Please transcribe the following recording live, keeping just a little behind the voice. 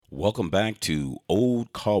Welcome back to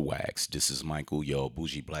Old Car Wax. This is Michael, your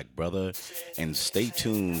bougie black brother, and stay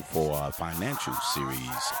tuned for our financial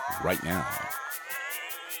series right now.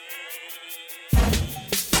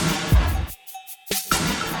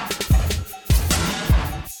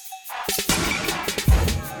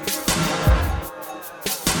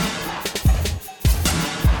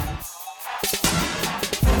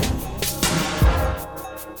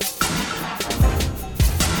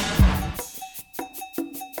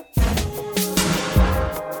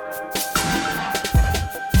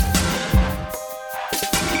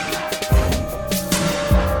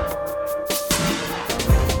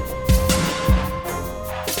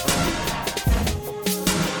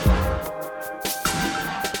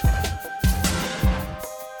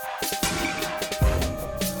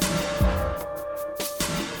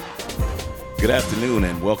 Good afternoon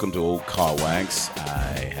and welcome to Old Car Wax.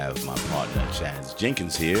 I have my partner Chaz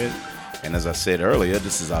Jenkins here, and as I said earlier,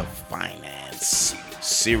 this is our finance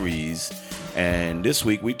series. And this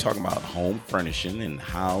week we're talking about home furnishing and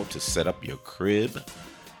how to set up your crib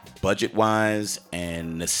budget wise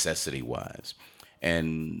and necessity wise.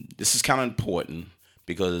 And this is kind of important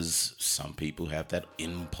because some people have that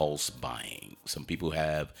impulse buying. Some people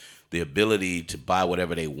have the ability to buy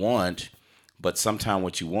whatever they want, but sometimes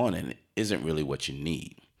what you want and isn't really what you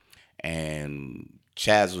need. And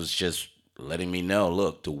Chaz was just letting me know,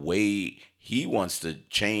 look, the way he wants to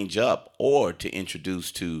change up or to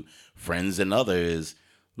introduce to friends and others,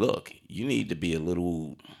 look, you need to be a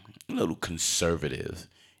little conservative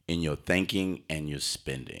in your thinking and your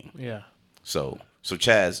spending. Yeah. So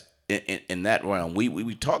Chaz, in that realm,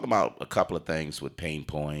 we talk about a couple of things with pain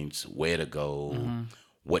points, where to go,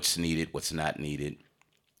 what's needed, what's not needed.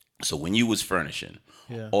 So when you was furnishing,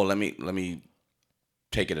 Yeah. or let me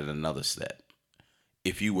take it at another step.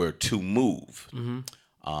 If you were to move, you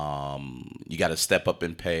got to step up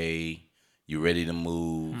and pay. You're ready to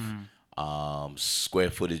move.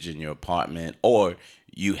 Square footage in your apartment, or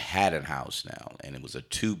you had a house now, and it was a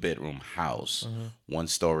 2-bedroom house,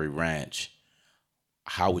 1-story ranch.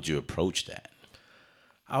 How would you approach that?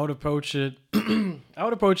 I would approach it. I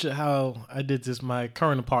would approach it how I did this my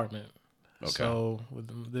current apartment. Okay. So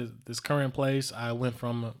with this current place, I went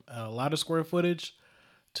from a lot of square footage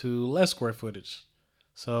to less square footage.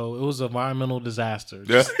 So it was an environmental disaster.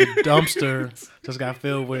 Just the dumpster just got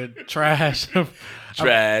filled with trash, and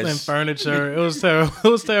furniture. It was terrible. It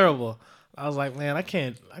was terrible. I was like, man, I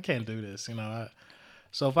can't do this.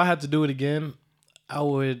 So if I had to do it again,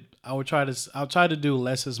 I'll try to do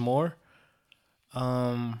less is more.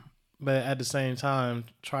 But at the same time,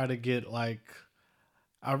 try to get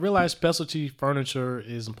I realized specialty furniture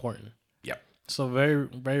is important. Yep. So very,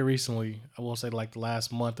 very recently, I will say the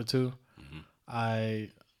last month or two,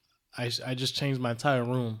 I just changed my entire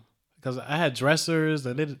room because I had dressers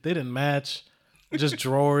and they didn't match, just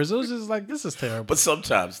drawers. It was just like, this is terrible. But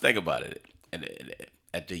sometimes, think about it,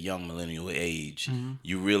 at the young millennial age,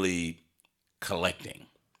 you really collecting.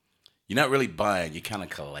 You're not really buying, you're kind of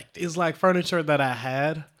collecting. It's like furniture that I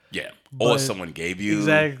had. Yeah. Or But- someone gave you.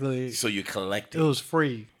 Exactly. So you're collecting. It was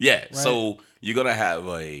free. Yeah. Right. So you're going to have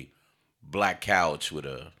a black couch with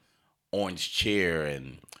a orange chair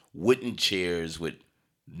and wooden chairs with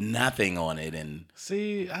nothing on it. And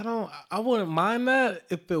See, I wouldn't mind that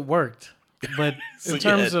if it worked. But so in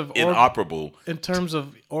terms you of had inoperable. in terms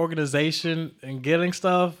of organization and getting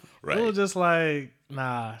stuff, Right. it was just like,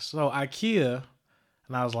 nah. So IKEA,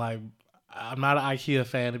 and I was like, I'm not an IKEA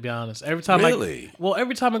fan, to be honest. Every time Really?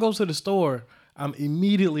 every time I go to the store, I'm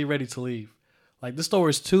immediately ready to leave. Like, the store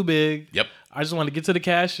is too big. Yep. I just want to get to the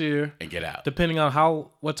cashier. And get out. Depending on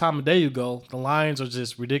what time of day you go, the lines are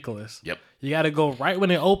just ridiculous. Yep. You got to go right when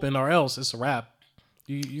they open, or else it's a wrap.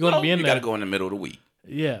 You're going to be in you there. got to go in the middle of the week.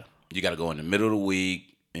 Yeah. You got to go in the middle of the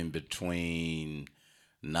week in between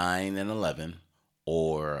 9 and 11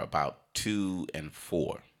 or about 2 and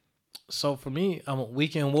 4. So for me, I'm a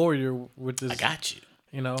weekend warrior with this. I got you.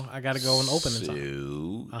 I got to go and open it.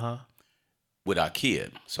 So, with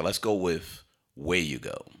IKEA. So let's go with where you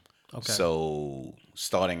go. Okay. So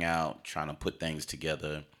starting out, trying to put things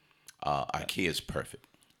together, IKEA is perfect.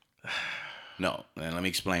 No, and let me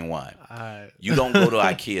explain why. You don't go to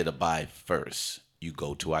IKEA to buy first. You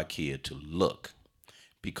go to IKEA to look.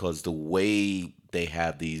 Because the way they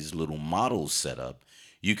have these little models set up,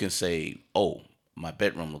 you can say, oh, my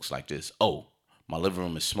bedroom looks like this. Oh, my living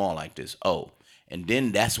room is small like this. Oh, and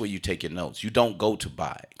then that's where you take your notes. You don't go to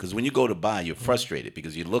buy. Because when you go to buy, you're frustrated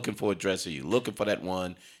because you're looking for a dresser, you're looking for that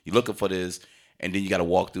one, you're looking for this, and then you got to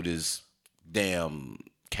walk through this damn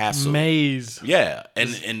castle. Maze. Yeah,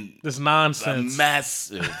 and This a nonsense.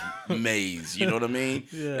 massive maze. You know what I mean?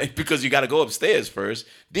 Yeah. Because you got to go upstairs first,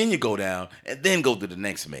 then you go down, and then go to the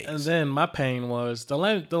next maze. And then my pain was don't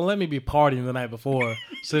let me be partying the night before.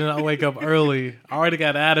 So then I wake up early. I already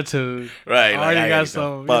got attitude. Right, I like, already I got gotta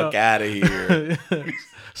some. fuck out of here.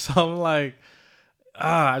 So I'm like,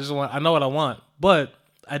 I know what I want. But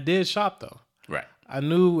I did shop though. Right. I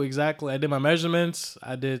knew exactly. I did my measurements.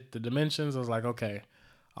 I did the dimensions. I was like, okay,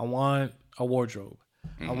 I want a wardrobe.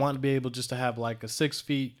 I want to be able just to have like a 6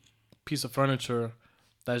 feet piece of furniture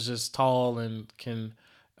that's just tall and can.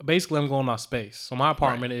 Basically, I'm going off space. So my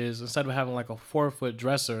apartment is, instead of having like a 4-foot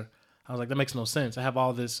dresser, I was like, that makes no sense. I have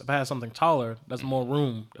all this. If I had something taller, that's more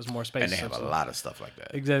room. There's more space. And they have a lot of stuff like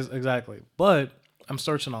that. Exactly. But I'm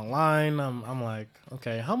searching online. I'm like,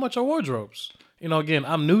 okay, how much are wardrobes? Again,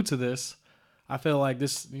 I'm new to this. I feel like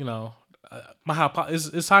this, my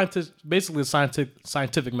hypothesis is scientific, basically a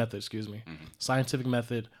scientific method. Excuse me, scientific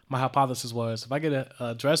method. My hypothesis was if I get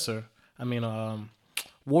a dresser,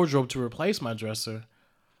 wardrobe to replace my dresser,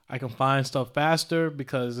 I can find stuff faster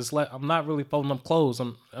because I'm not really folding up clothes.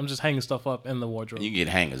 I'm just hanging stuff up in the wardrobe. You can get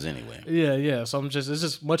hangers anyway. Yeah. So it's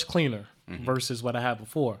just much cleaner versus what I had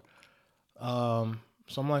before. So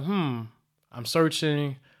I'm like, I'm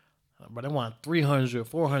searching, but I want 300,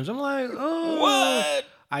 400. I'm like, oh, What?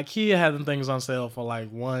 IKEA had them things on sale for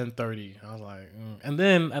like $130. I was like, and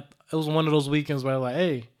then it was one of those weekends where like,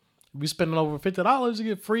 hey, we spending over $50, you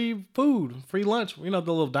get free food, free lunch. The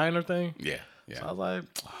little diner thing. Yeah. So I was like,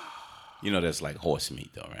 That's like horse meat,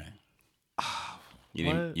 though, right? You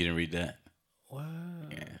didn't read that? what?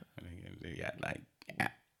 Yeah, they got like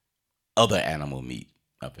other animal meat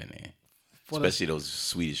up in there, especially those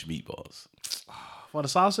Swedish meatballs. For the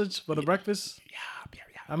sausage for the breakfast? Yeah.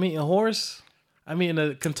 I'm eating horse. I'm eating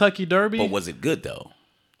a Kentucky Derby. But was it good though?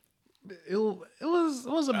 It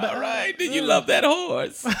was a bad. All right, then you love that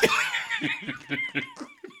horse.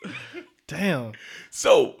 Damn.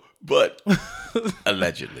 So, but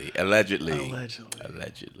allegedly.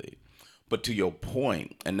 But to your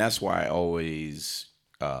point, and that's why I always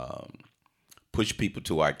push people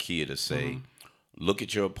to IKEA to say, look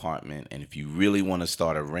at your apartment, and if you really want to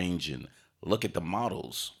start arranging, look at the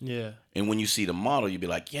models. Yeah. And when you see the model, you'll be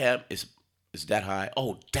like, yeah, it's that high.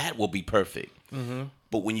 Oh, that will be perfect.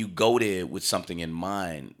 But when you go there with something in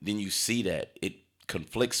mind, then you see that it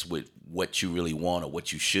conflicts with what you really want or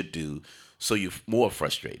what you should do. So you're more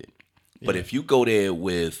frustrated. But if you go there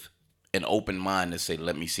with an open mind to say,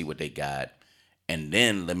 let me see what they got, and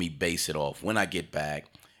then let me base it off when I get back.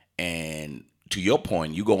 And to your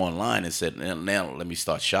point, you go online and said, now let me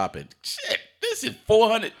start shopping. Shit, this is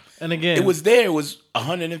 $400. And again, it was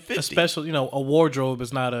 $150. A special, a wardrobe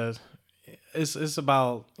is not it's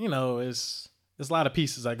about, it's a lot of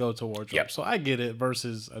pieces that go to a wardrobe. Yep. So I get it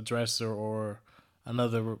versus a dresser or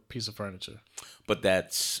another piece of furniture. But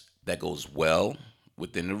that goes well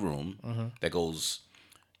within the room.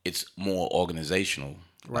 It's more organizational,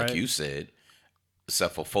 like Right. you said,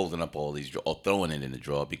 except for folding up all these or throwing it in the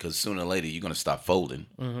drawer, because sooner or later you're going to start folding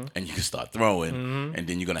and you can start throwing, and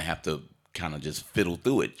then you're going to have to kind of just fiddle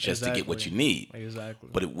through it just to get what you need. Exactly.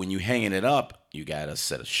 But when you're hanging it up, you got a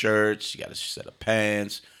set of shirts, you got a set of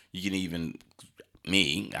pants, you can even,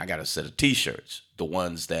 I got a set of T-shirts, the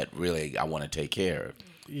ones that really I want to take care of.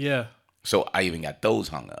 Yeah. So I even got those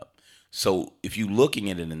hung up. So if you're looking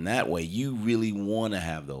at it in that way, you really want to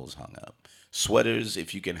have those hung up. Sweaters,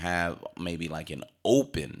 if you can have maybe like an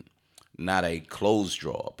open, not a closed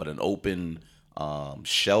drawer, but an open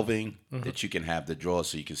shelving that you can have the drawer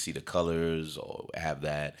so you can see the colors or have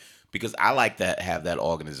that. Because I like that, have that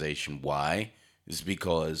organization. Why? It's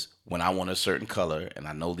because when I want a certain color and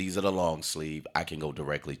I know these are the long sleeve, I can go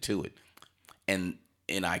directly to it. And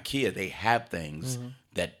in IKEA, they have things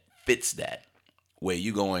that fits that. Where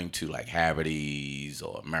you going to like Haverty's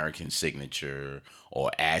or American Signature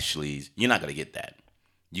or Ashley's, you're not going to get that.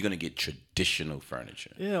 You're going to get traditional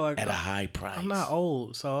furniture. Yeah, like at a high price. I'm not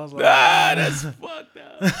old, so I was like, that's fucked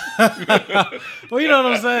up. well, you know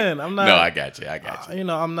what I'm saying? I'm not. No, I got you.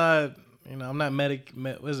 I'm not. I'm not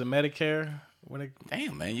Medicare?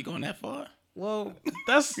 Damn, man, you going that far? Well,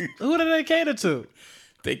 that's who do they cater to?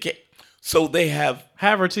 They can't. So they have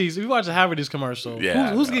Haverty's. If you watch a Haverty's commeral,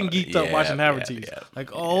 who's getting geeked up watching Haverty's?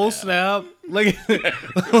 Snap! Look at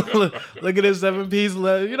this 7-piece.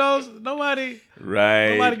 Nobody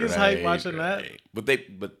gets hyped watching that. But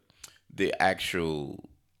the actual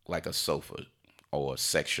like a sofa or a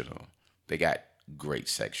sectional, they got great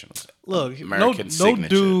sectionals. Look, American no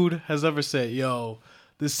dude has ever said, "Yo,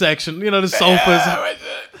 this section, the sofas."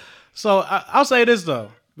 So I'll say this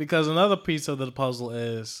though, because another piece of the puzzle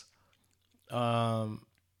is,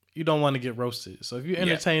 you don't want to get roasted. So if you're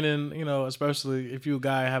entertaining, you know, especially if you're a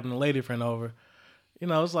guy having a lady friend over, you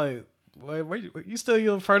know, it's like, wait, you steal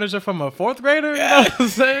your furniture from a fourth grader? You know what I'm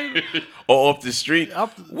saying? Or off the street.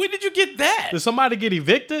 Where did you get that? Did somebody get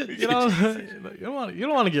evicted? You know, you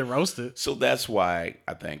don't want to get roasted. So that's why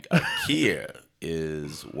I think IKEA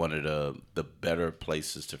is one of the better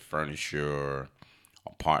places to furnish your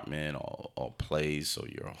apartment or place or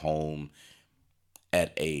your home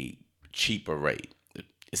at a cheaper rate.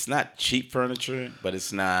 It's not cheap furniture, but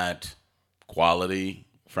it's not quality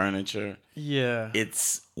furniture. Yeah.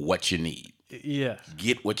 It's what you need. Yeah.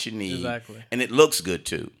 Get what you need. Exactly. And it looks good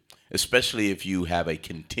too, especially if you have a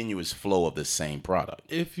continuous flow of the same product.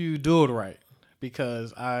 If you do it right,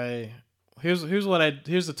 because here's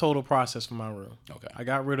the total process for my room. Okay. I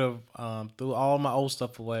got rid of threw all my old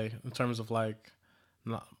stuff away in terms of like,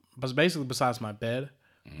 but basically besides my bed,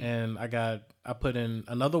 and I put in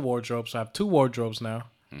another wardrobe, so I have 2 wardrobes now,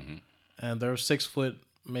 and they're 6 foot,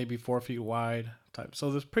 maybe 4 feet wide type.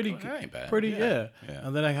 So there's pretty that ain't bad. Yeah.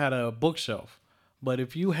 And then I had a bookshelf. But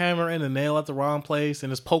if you hammer in a nail at the wrong place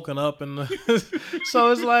and it's poking up, and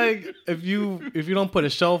so it's like if you don't put a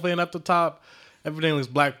shelf in at the top, everything looks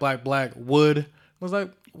black wood. It was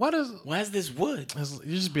like, why is this wood?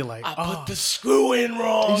 You just be like, I put the screw in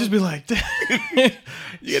wrong. You just be like,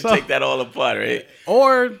 you can take that all apart, right?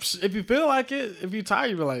 Or if you feel like it, if you're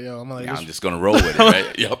tired, you be like, yo, I'm just gonna roll with it,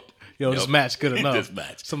 right? Yep. This match good enough. This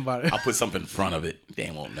match. Somebody. I'll put something in front of it. They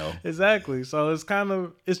won't know. Exactly. So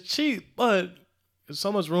it's cheap, but there's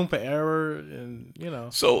so much room for error, and you know.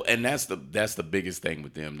 So that's the biggest thing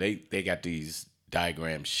with them. They got these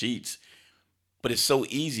diagram sheets, but it's so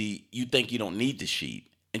easy. You think you don't need the sheet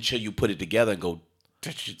until you put it together and go,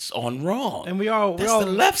 it's on wrong. And that's the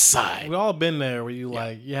left side. We all been there where you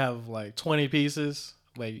you have like 20 pieces,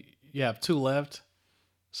 like you have 2 left,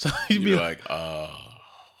 so you'd be like,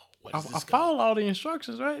 I followed all the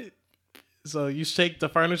instructions, right? So you shake the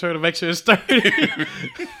furniture to make sure it's sturdy.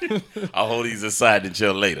 I'll hold these aside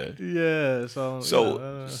until later. Yeah.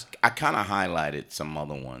 So I kind of highlighted some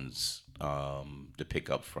other ones to pick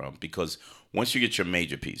up from, because once you get your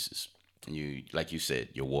major pieces, you, like you said,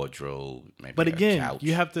 your wardrobe, maybe but again, couch.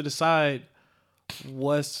 You have to decide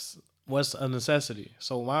what's a necessity.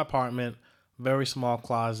 So my apartment, very small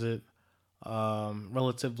closet,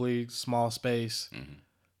 relatively small space. Mm-hmm.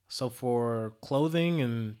 So for clothing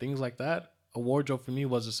and things like that, a wardrobe for me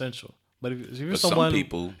was essential. But if you're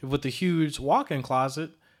someone with a huge walk-in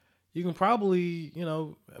closet, you can probably,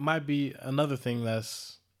 it might be another thing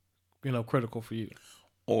that's, critical for you.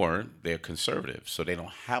 Or they're conservative, so they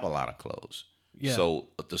don't have a lot of clothes. Yeah. So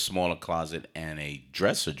the smaller closet and a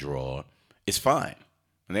dresser drawer is fine.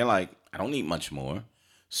 And they're like, I don't need much more.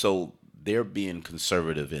 So they're being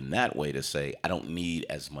conservative in that way to say, I don't need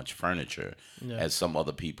as much furniture as some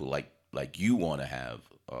other people. Like you want to have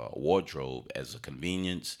a wardrobe as a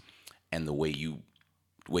convenience, and the way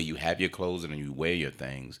you have your clothes and you wear your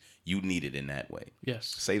things, you need it in that way. Yes.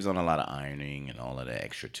 Saves on a lot of ironing and all of that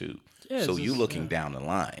extra too. Yeah, so you looking down the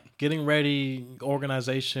line. Getting ready,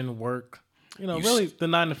 organization, work. Really the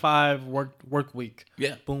 9 to 5 work week.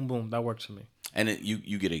 Yeah. Boom, boom. That works for me. And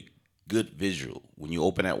you get a good visual. When you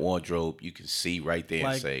open that wardrobe, you can see right there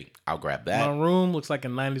and say, I'll grab that. My room looks like a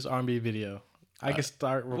 90s R&B video. I can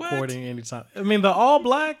start recording anytime. I mean, the all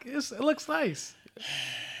black, it looks nice.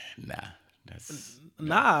 Nah.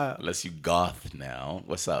 Unless you goth now.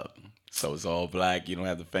 What's up? So it's all black. You don't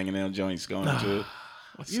have the fingernail joints going into it.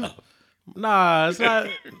 What's up? Nah, it's not.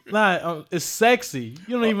 It's sexy.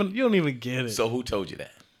 You don't even get it. So who told you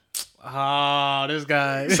that? This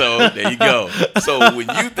guy. So there you go. So when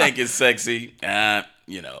you think it's sexy, I'll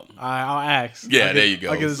ask. Yeah, there you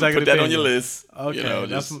go. I'll so put that on your list. Okay,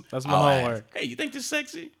 that's my homework. Ask. Hey, you think this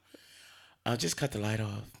sexy? I'll just cut the light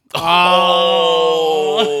off.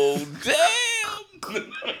 Oh,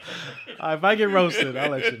 damn. If I get roasted,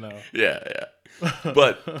 I'll let you know. Yeah.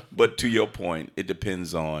 But to your point, it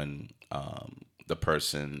depends on the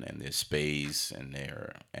person and their space and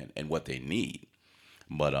and what they need.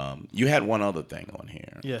 But you had one other thing on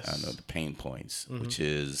here. Yes. I know the pain points, which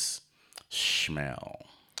is smell,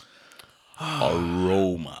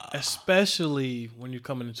 aroma. Especially when you're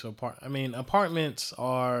coming into apartment. I mean, apartments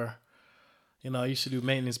are, I used to do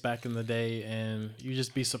maintenance back in the day, and you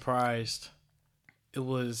just be surprised. It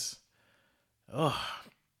was,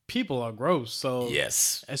 people are gross. So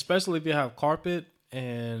yes, especially if you have carpet.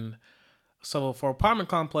 And so for apartment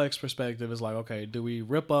complex perspective, it's like, okay, do we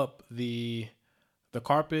rip up the the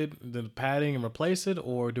carpet, the padding, and replace it,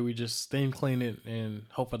 or do we just steam clean it and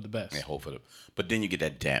hope for the best? Yeah, hope for the. But then you get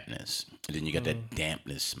that dampness, and then you get that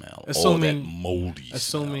dampness smell, or that Assuming- moldy smell.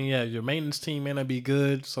 Assuming, yeah, your maintenance team may not be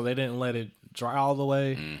good, so they didn't let it dry all the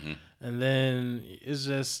way. Mm-hmm. And then it's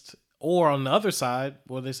just, or on the other side,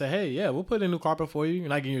 where they say, hey, yeah, we'll put in new carpet for you. You're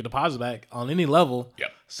not getting your deposit back on any level.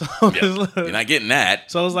 Yep. So, You're not getting that.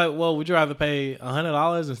 so it's like, well, would you rather pay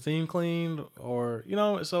 $100 and steam cleaned, or,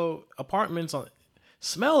 so apartments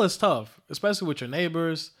smell is tough, especially with your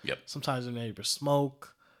neighbors. Yep. Sometimes your neighbors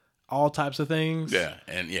smoke, all types of things. Yeah,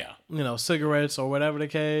 and yeah. Cigarettes or whatever the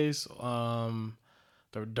case.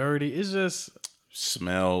 They're dirty. It's just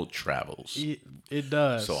Smell travels. it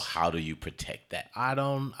does. So how do you protect that?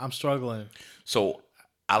 I'm struggling. So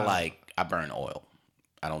I burn oil.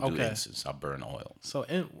 I don't do Okay. incense. I burn oil. So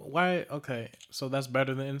why? Okay, so that's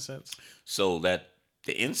better than incense. So that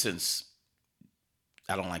the incense,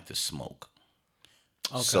 I don't like the smoke.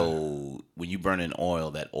 Okay. So when you burn in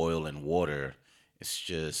oil, that oil and water, it's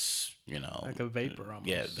just like a vapor almost.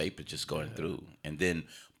 Yeah, vapor just going through, and then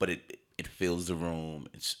but it fills the room.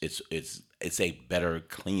 It's a better,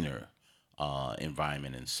 cleaner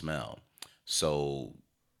environment and smell. So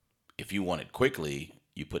if you want it quickly,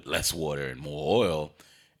 you put less water and more oil,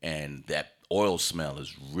 and that oil smell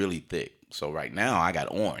is really thick. So right now I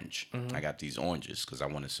got orange. I got these oranges because I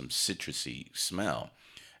wanted some citrusy smell.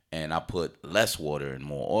 And I put less water and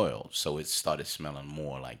more oil, so it started smelling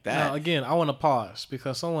more like that. Now again, I want to pause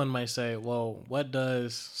because someone might say, "Well, what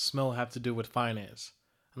does smell have to do with finance?"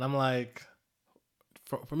 And I'm like,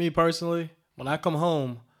 for me personally, when I come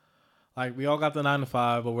home, like we all got the 9 to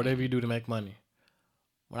 5 or whatever you do to make money.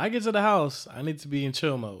 When I get to the house, I need to be in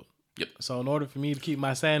chill mode. Yep. So in order for me to keep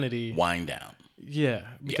my sanity, Wind down. yeah,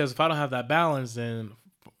 because if I don't have that balance, then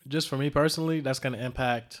just for me personally, that's going to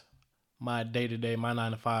impact my day-to-day, my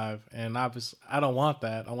 9 to 5. And obviously, I don't want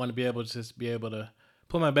that. I want to be able to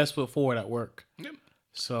put my best foot forward at work. Yep.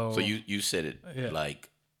 So you said it like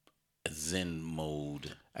a Zen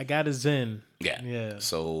mode. I got a Zen. Yeah. Yeah.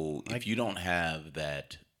 So if you don't have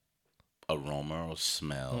that aroma or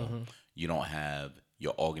smell, you don't have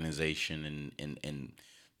your organization and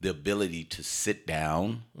the ability to sit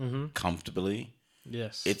down comfortably,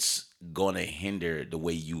 Yes. it's going to hinder the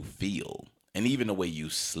way you feel and even the way you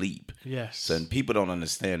sleep. Yes. So, and people don't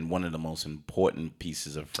understand one of the most important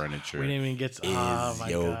pieces of furniture We didn't even get to. is Oh my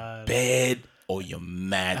your god. bed or your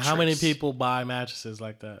mattress. How many people buy mattresses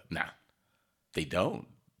like that? Nah, they don't.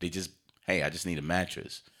 They just, hey, I just need a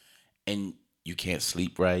mattress. And you can't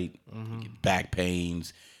sleep right. You get back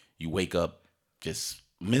pains. You wake up just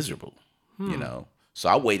miserable, So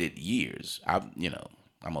I waited years. I'm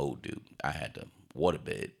an old dude. I had the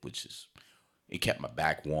waterbed, which is, it kept my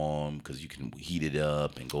back warm because you can heat it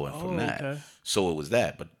up and going from that. Okay. So it was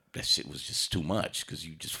that, but that shit was just too much because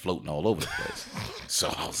you just floating all over the place.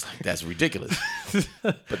 So I was like, that's ridiculous.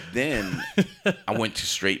 But then I went to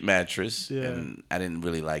straight mattress, and I didn't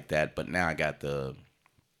really like that. But now I got the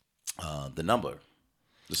number,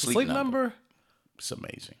 the sleep number. It's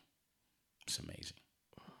amazing. It's amazing.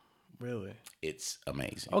 Really? It's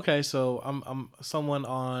amazing. Okay, so I'm someone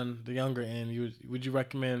on the younger end. Would you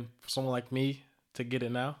recommend for someone like me to get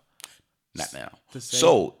it now? Not now. To save?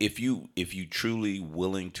 So if you truly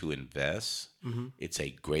willing to invest, it's a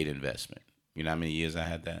great investment. You know how many years I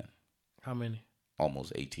had that? How many?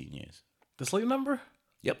 Almost 18 years. The sleep number?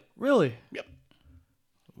 Yep. Really? Yep.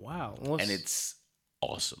 Wow. And it's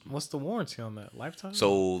awesome. What's the warranty on that? Lifetime?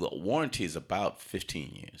 So the warranty is about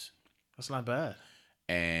 15 years. That's not bad.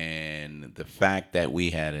 And the fact that we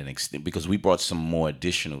had because we brought some more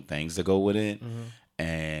additional things to go with it,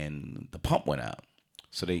 and the pump went out,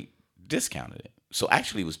 so they discounted it. So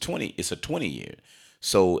actually, it's a 20 year.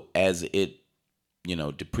 So as it,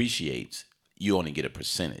 depreciates, you only get a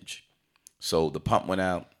percentage. So the pump went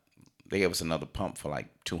out. They gave us another pump for like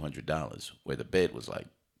 $200, where the bed was like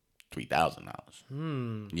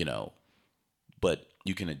 $3,000. But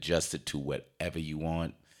you can adjust it to whatever you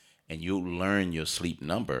want. And you'll learn your sleep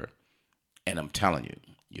number, and I'm telling you,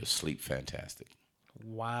 you'll sleep fantastic.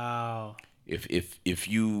 Wow. If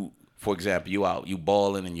you, for example, you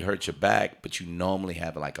balling and you hurt your back, but you normally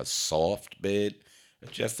have like a soft bed,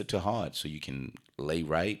 adjust it to hard so you can lay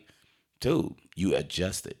right. Dude, you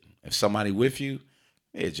adjust it. If somebody with you,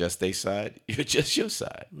 they adjust their side, you adjust your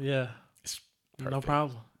side. Yeah. It's No perfect.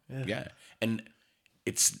 problem. Yeah, and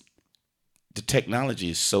the technology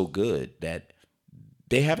is so good that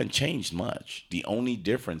they haven't changed much. The only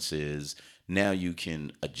difference is now you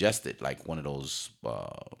can adjust it like one of those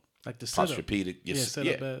Like the setup. posturepedic.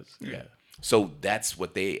 Setup beds. Yeah. So that's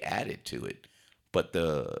what they added to it. But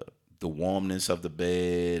the the warmness of the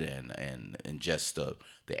bed and just the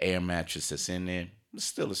air mattress that's in there, it's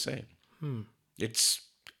still the same. It's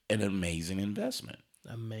an amazing investment.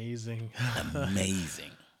 Amazing.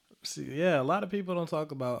 Amazing. See, yeah, a lot of people don't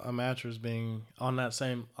talk about a mattress being on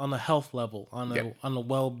the health level, on the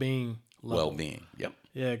well-being level. Well-being. Yep.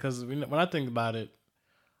 Yeah, because when I think about it,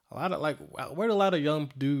 where do a lot of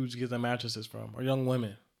young dudes get their mattresses from, or young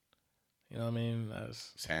women? You know what I mean?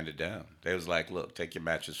 It's handed down. They was like, look, take your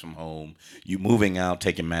mattress from home. You moving out,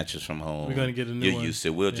 take your mattress from home. We're gonna get a new You're one. used to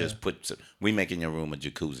it. We'll just we making your room a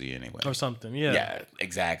jacuzzi anyway. Or something, yeah. Yeah,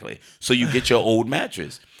 exactly. So you get your old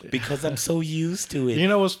mattress because I'm so used to it. You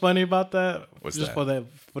know what's funny about that? What's just that?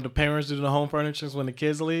 for the parents doing the home furniture when the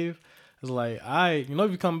kids leave, it's like, if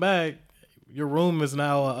you come back, your room is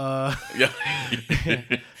now Yeah.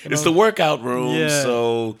 It's the workout room, Yeah.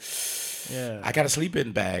 so yeah. I got a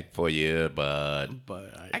sleeping bag for you, but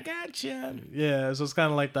I got you. yeah, so it's kind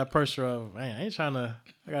of like that pressure of, man,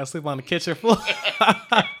 I gotta sleep on the kitchen floor.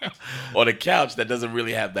 Or the couch that doesn't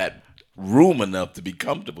really have that room enough to be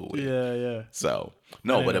comfortable with. yeah. So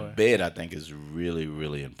no, but a Anyway. bed I think is really,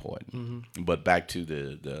 really important. But back to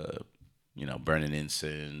the burning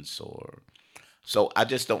incense so I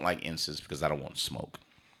just don't like incense because I don't want smoke.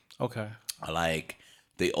 Okay. I like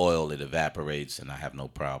the oil, it evaporates and I have no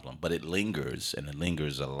problem. But it lingers and it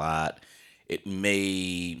lingers a lot. It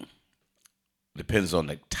depends on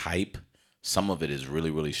the type. Some of it is really,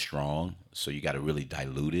 really strong. So you got to really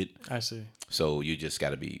dilute it. I see. So you just got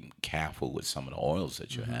to be careful with some of the oils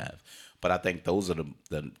that you have. But I think those are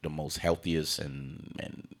the most healthiest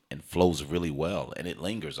and flows really well. And it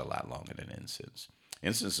lingers a lot longer than incense.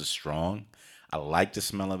 Incense is strong. I like the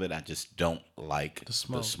smell of it. I just don't like the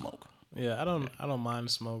smoke. Yeah, I don't mind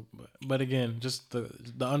smoke, but again, just the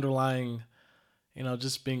underlying,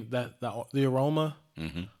 just being the aroma.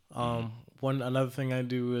 Another thing I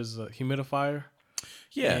do is a humidifier.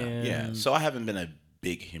 Yeah. And So I haven't been a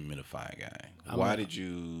big humidifier guy. Why did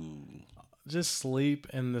you? just sleep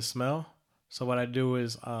in the smell. So what I do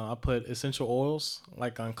is I put essential oils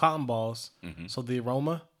like on cotton balls, so the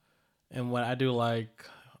aroma, and what I do like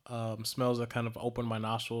smells that kind of open my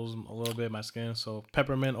nostrils a little bit, my skin. So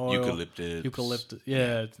peppermint oil, eucalyptus,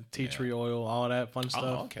 yeah, tea tree oil, all that fun stuff.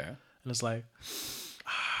 Oh, okay. And it's like,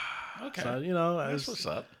 Okay. so That's what's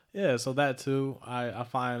up. yeah. So that too, I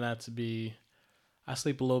find that to be, I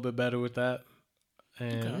sleep a little bit better with that,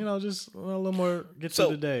 and just a little more get through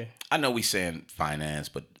the day. I know we saying finance,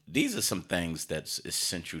 but these are some things that's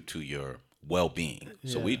essential to your well-being.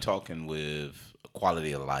 So Yeah. we talking with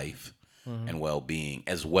quality of life and well-being,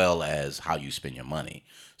 as well as how you spend your money.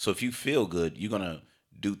 So if you feel good, you're gonna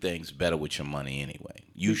do things better with your money anyway.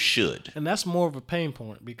 You should. And that's more of a pain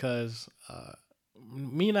point because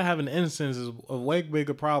me not having incense is a way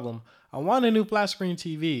bigger problem. I want a new flat screen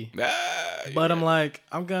TV, but I'm like,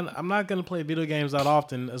 I'm not gonna play video games that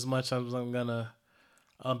often as much as I'm gonna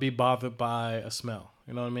be bothered by a smell.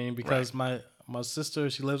 You know what I mean? Because my sister,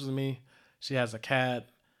 she lives with me. She has a cat,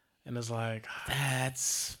 and it's like,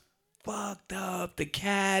 That's fucked up. The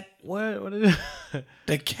cat. what is it?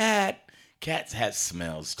 The cat. Cats have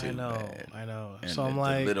smells too. I know, man. I know. And So I'm the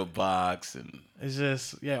like, little box and. it's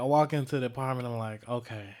just, I walk into the apartment. I'm like,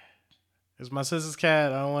 okay, it's my sister's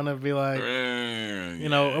cat. I don't want to be like, and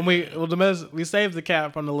we saved the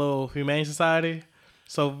cat from the little humane society,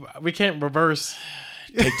 so we can't reverse.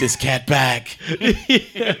 Take this cat back.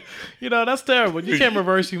 Yeah. That's terrible. You can't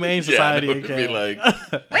reverse humane society Yeah, I know, again. it'd be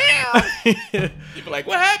like, you'd be like,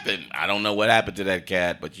 what happened? I don't know what happened to that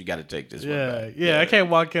cat, but you got to take this one back. Yeah. I can't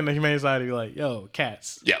walk in the humane society and be like, yo,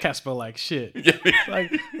 cats. Yeah. Cats smell like shit. Yeah.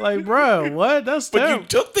 like, bro, what? That's But terrible. you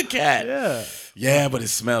took the cat. Yeah. Yeah, but it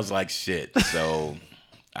smells like shit. So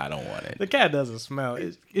I don't want it. The cat doesn't smell.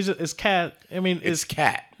 It's cat. I mean, It's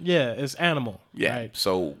cat. yeah, it's animal. Yeah. Right?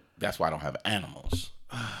 So that's why I don't have animals.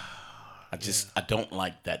 I don't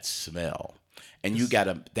like that smell. And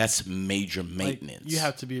that's major Like, maintenance. you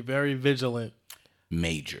have to be very vigilant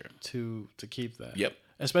major. to keep that. Yep.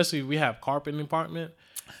 Especially we have carpet in the apartment,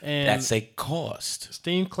 and That's a cost.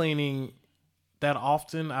 steam cleaning that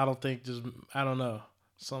often. I don't think. I don't know.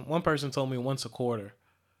 One person told me once a quarter.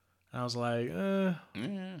 And I was like,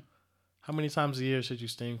 how many times a year should you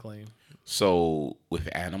steam clean? So with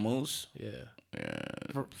animals, Yeah.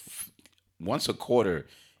 once a quarter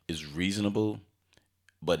is reasonable,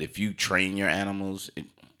 but if you train your animals,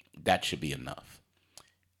 that should be enough.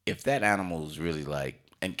 If that animal is really like,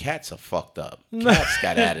 and cats are fucked up. Cats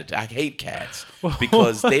got attitude. I hate cats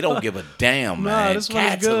because they don't give a damn, man. this one is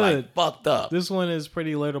Cats are good. like fucked up. This one is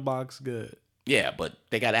pretty litter box good. Yeah, but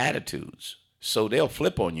they got attitudes, so they'll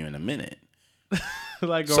flip on you in a minute.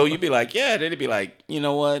 Like, So you'd be like, yeah. Then they'd be like, you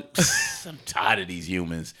know what? I'm tired of these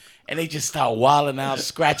humans, and they just start wilding out,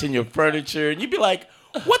 scratching your furniture, and you'd be like,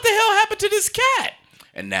 what the hell happened to this cat?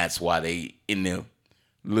 And that's why they in the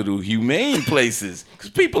little humane places,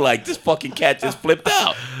 because people like, this fucking cat just flipped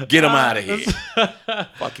out. Get him out of here.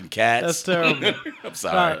 Fucking cats. That's terrible. I'm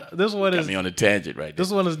sorry. This one Got is me on a tangent right there.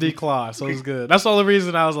 this one is declawed, so it's good. That's the only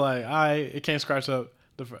reason I was like, it can't scratch up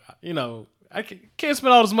the, I can't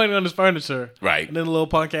spend all this money on this furniture, Right. And then a little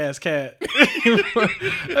punk ass cat.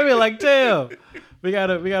 I mean, like, damn, we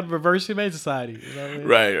got a reverse humane society. You know what I mean?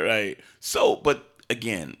 Right. So, but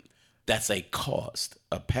again, that's a cost.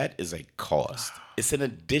 A pet is a cost. It's an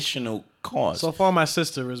additional cost. So far, my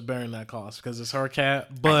sister is bearing that cost because it's her cat.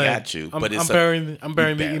 But I got you. But I'm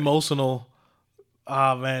bearing the emotional.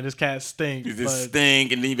 Oh man, this cat stinks. You just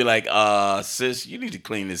stink, and then you be like, sis, you need to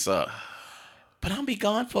clean this up. But I'll be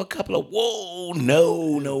gone for a couple of. Whoa,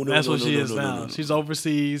 no. That's what she is No. now. She's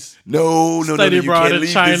overseas. No. Study You abroad can't in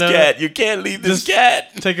leave China. this cat. You can't leave this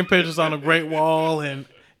cat. Taking pictures on the Great Wall and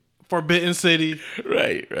Forbidden City.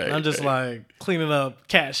 Right. I'm just like cleaning up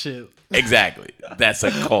cat shit. Exactly. That's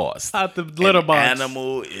a cost. Out the litter box.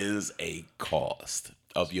 Animal is a cost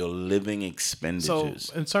of your living expenditures.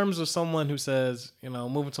 So, in terms of someone who says,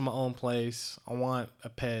 moving to my own place, I want a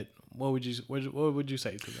pet. What would you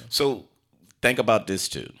say to them? So, think about this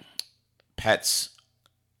too. Pets.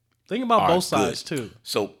 Think about both good. sides too.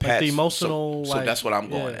 So Like pets. the emotional. So that's what I'm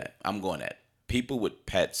going yeah. at. I'm going at people with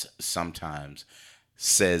pets. Sometimes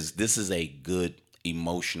says this is a good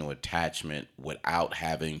emotional attachment without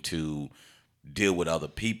having to deal with other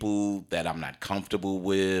people that I'm not comfortable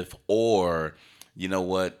with, or you know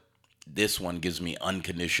what, this one gives me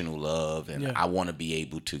unconditional love, and I want to be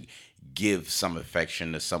able to give some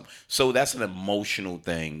affection to some. So that's an emotional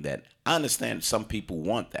thing that I understand some people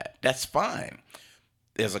want that. That's fine.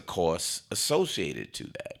 There's a cost associated to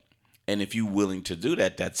that. And if you're willing to do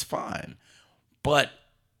that, that's fine. But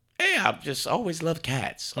hey, I've just always loved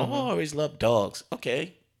cats. I always loved dogs.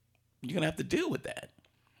 Okay, you're going to have to deal with that.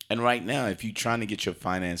 And right now, if you're trying to get your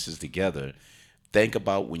finances together, think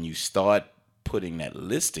about when you start putting that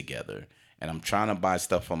list together, and I'm trying to buy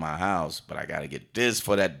stuff for my house, but I got to get this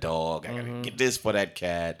for that dog. I got to get this for that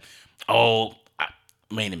cat. Wait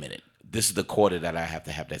a minute. This is the quarter that I have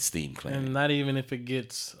to have that steam cleaned. And not even if it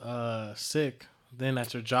gets sick, then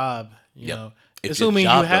at your job, you know. If assuming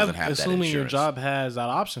your job you have, doesn't have assuming that your insurance. job has that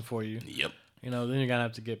option for you. Yep. Then you're gonna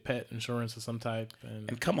have to get pet insurance of some type.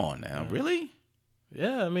 And come on now, really?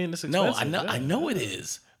 Yeah, I mean it's expensive. No, I know it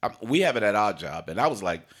is. We have it at our job, and I was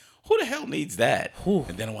like, who the hell needs that? Whew.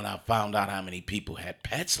 And then when I found out how many people had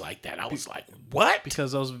pets like that, I was like, what?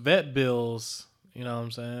 Because those vet bills, you know what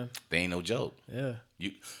I'm saying? They ain't no joke. Yeah.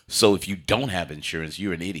 So if you don't have insurance,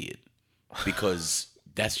 you're an idiot, because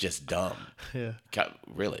that's just dumb. Yeah.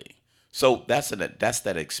 Really. So that's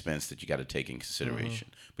that expense that you got to take in consideration.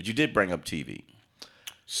 But you did bring up TV.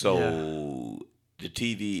 So the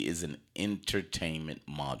TV is an entertainment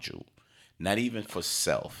module, not even for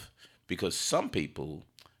self, because some people,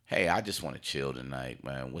 hey, I just want to chill tonight,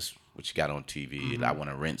 man. What you got on TV? I want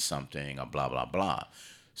to rent something, or blah blah blah.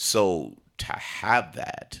 So to have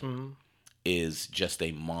that is just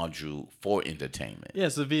a module for entertainment. Yeah,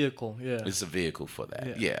 it's a vehicle. Yeah. It's a vehicle for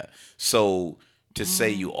that. Yeah. So to say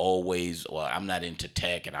you always, or I'm not into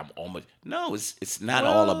tech and I'm almost, no, it's not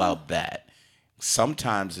all about that.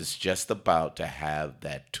 Sometimes it's just about to have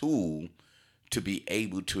that tool to be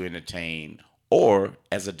able to entertain or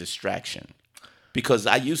as a distraction. Because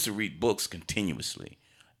I used to read books continuously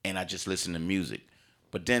and I just listen to music.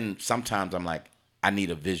 But then sometimes I'm like, I need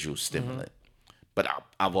a visual stimulant. But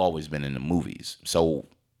I've always been in the movies. So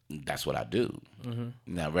that's what I do.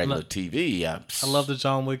 Now, regular TV, I love the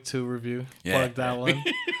John Wick 2 review. Yeah. Plug that one.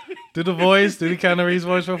 Do the voice. Do the Keanu Reeves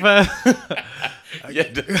voice real fast.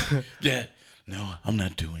 Yeah. No, I'm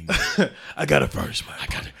not doing that. I got it first, man. I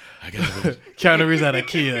got it. Keanu Reeves at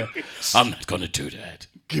IKEA. I'm not going to do that.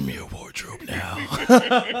 Give me a wardrobe now.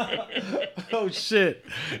 Oh, shit.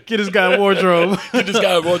 Get this guy a wardrobe. Get this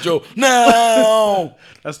guy a wardrobe now.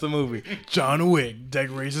 That's the movie. John Wick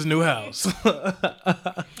decorates his new house.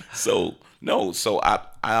 So I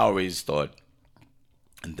always thought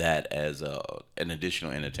that as an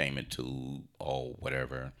additional entertainment tool or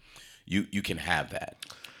whatever, you can have that.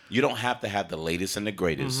 You don't have to have the latest and the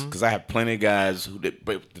greatest, because I have plenty of guys who did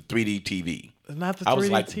the 3D TV. Not the 3D I was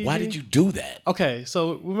like, TV? why did you do that? Okay,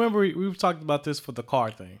 so remember we've talked about this for the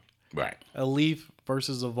car thing. Right. A Leaf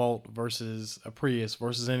versus a Volt versus a Prius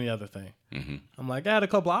versus any other thing. I'm like, I had a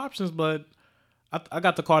couple of options, but I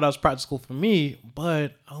got the car that was practical for me,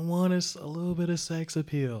 but I wanted a little bit of sex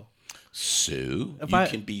appeal. So If you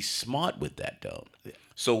can be smart with that, though.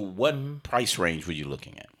 So what price range were you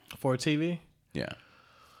looking at? For a TV, Yeah.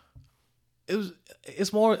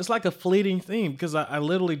 it's like a fleeting thing because I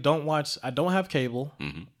literally don't watch. I don't have cable.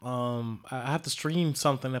 I have to stream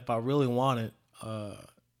something if I really want it.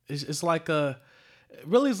 It's like a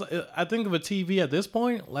really. I think of a TV at this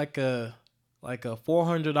point like a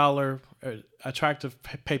 $400 attractive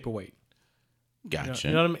paperweight. Gotcha.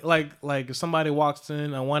 You know what I mean? Like if somebody walks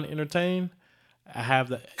in, I want to entertain. I have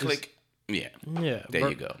the Click. Yeah. Yeah, There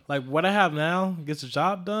you go. Like what I have now gets the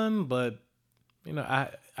job done, but I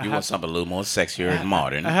You want something a little more sexier and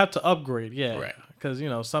modern. I have to upgrade, yeah, Right.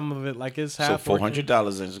 Because some of it like it's So half. $400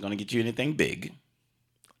 isn't going to get you anything big.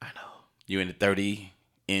 I know. You're in the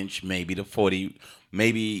 30-inch, maybe the 40.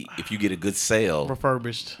 Maybe if you get a good sale.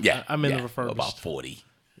 Refurbished. Yeah. I'm in the refurbished. About 40.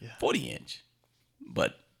 Yeah. 40-inch.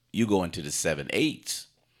 But you go into the 7/8s,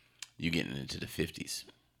 you're getting into the 50s,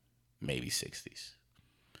 maybe 60s.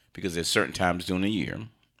 Because there's certain times during the year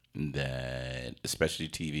that especially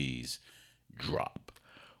TVs drop.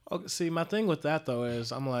 Okay, see, my thing with that though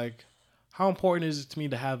is I'm like, how important is it to me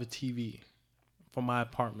to have a TV for my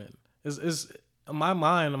apartment? Is in my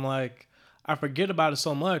mind, I'm like, I forget about it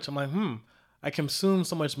so much. I'm like, I consume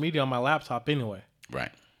so much media on my laptop anyway.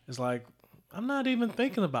 Right. It's like I'm not even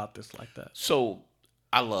thinking about this like that. So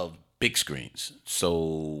I love big screens. So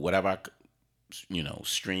whatever I,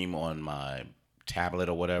 stream on my tablet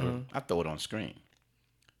or whatever, I throw it on screen.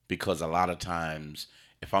 Because a lot of times,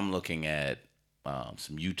 if I'm looking at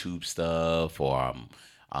some YouTube stuff, or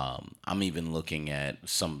I'm even looking at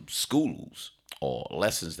some schools or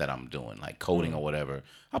lessons that I'm doing, like coding or whatever,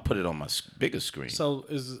 I'll put it on my bigger screen. So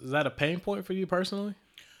is that a pain point for you personally?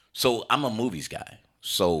 So I'm a movies guy.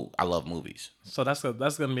 So I love movies. So that's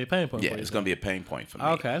gonna be a pain point. Yeah, for you, it's gonna be a pain point for me.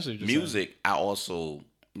 Okay, I see what you're Music, saying. I also,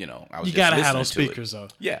 I was you just gotta have listening those to it. speakers though.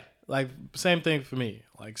 Yeah. Like same thing for me.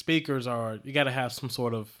 Like speakers you gotta have some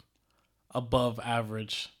sort of above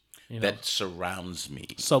average, that surrounds me.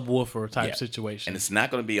 Subwoofer type situation. And it's not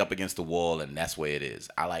going to be up against the wall, and that's where it is.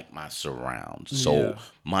 I like my surrounds. So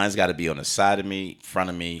mine's got to be on the side of me, front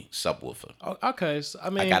of me, subwoofer. Okay, so,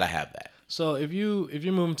 I got to have that. So if you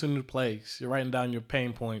move into a new place, you're writing down your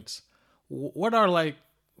pain points. What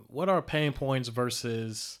are pain points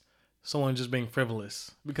versus someone just being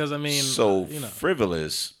frivolous? Because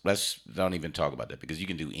frivolous. Let's don't even talk about that because you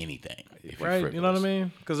can do anything. If right? You're you know what I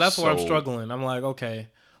mean? Because that's where I'm struggling. I'm like, okay,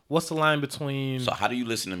 what's the line between? So how do you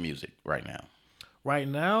listen to music right now? Right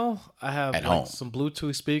now, I have at home some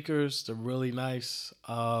Bluetooth speakers. They're really nice,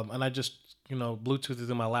 and I just Bluetooth is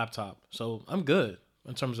in my laptop, so I'm good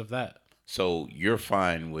in terms of that. So you're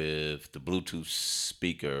fine with the Bluetooth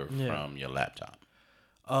speaker from your laptop?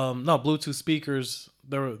 No, Bluetooth speakers.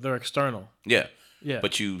 They're external. Yeah. Yeah.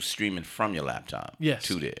 But you streaming from your laptop. Yes.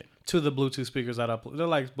 To there. To the Bluetooth speakers that they're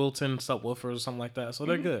like built-in subwoofers or something like that. So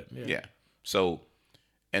they're good. Yeah. So,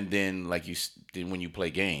 and then when you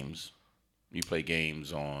play games, you play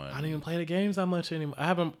games on. I don't even play the games that much anymore. I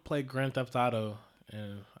haven't played Grand Theft Auto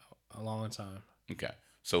in a long time. Okay.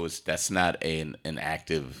 So that's not an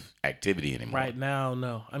active activity anymore. Right now,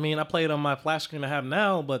 no. I mean, I play it on my flash screen I have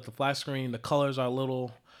now, but the flash screen, the colors are a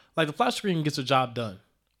little like the flash screen gets a job done.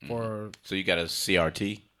 So you got a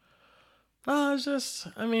CRT? No, it's just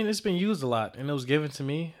it's been used a lot and it was given to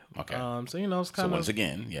me. Okay. So it's kind of once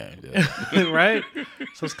again, yeah. right.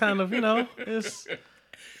 So it's kind of it's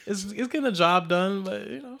getting a job done, but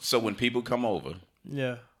So when people come over,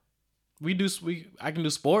 yeah, I can do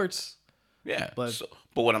sports. Yeah, but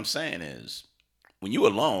what I'm saying is, when you're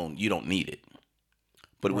alone, you don't need it.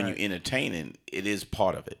 But when you're entertaining, it is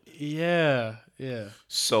part of it. Yeah, yeah.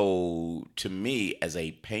 So to me, as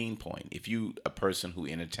a pain point, if you a person who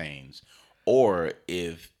entertains, or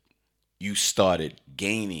if you started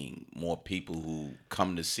gaining more people who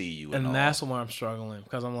come to see you, and that's where I'm struggling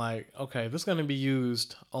because I'm like, okay, this is going to be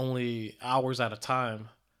used only hours at a time.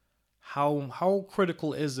 How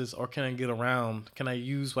critical is this, or can I get around? Can I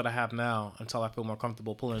use what I have now until I feel more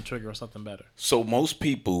comfortable pulling the trigger or something better? So most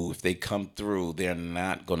people, if they come through, they're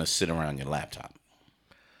not going to sit around your laptop.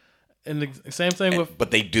 And the same thing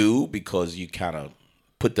but they do because you kind of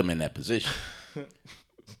put them in that position.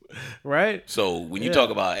 Right? So when you talk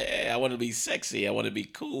about, hey, I want to be sexy, I want to be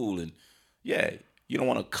cool, and you don't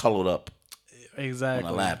want to color up exactly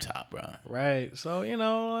on a laptop, bro. Right. So,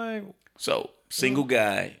 So single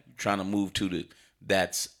guy trying to move to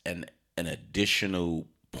that's an additional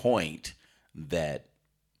point that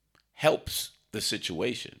helps the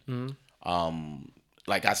situation. Mm-hmm.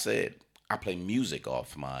 Like I said, I play music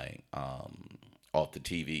off my off the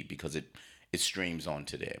TV because it streams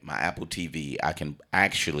onto there. My Apple TV, I can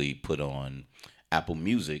actually put on Apple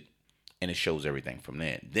Music and it shows everything from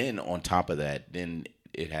there. Then on top of that, then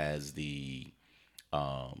it has the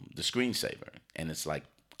screensaver, and it's like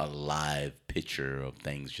a live picture of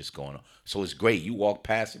things just going on. So it's great. You walk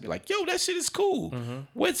past and be like, yo, that shit is cool.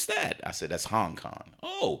 What's that? I said, that's Hong Kong.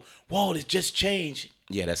 Oh, whoa, it just changed.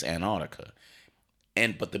 Yeah, that's Antarctica.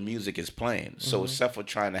 But the music is playing. So except for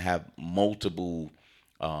trying to have multiple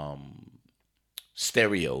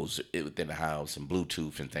stereos within the house and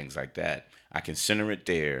Bluetooth and things like that, I can center it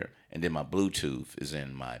there, and then my Bluetooth is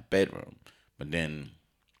in my bedroom. But then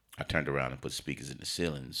I turned around and put speakers in the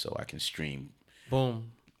ceiling so I can stream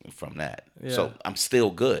Boom. from that. Yeah. So I'm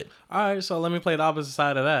still good. All right, so let me play the opposite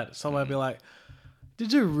side of that. Somebody be like,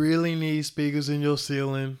 did you really need speakers in your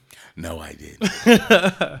ceiling? No, I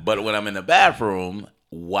didn't. But when I'm in the bathroom,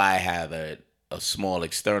 why have a small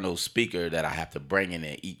external speaker that I have to bring in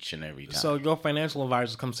there each and every time? So your financial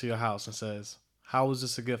advisor comes to your house and says, how is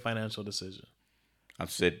this a good financial decision? I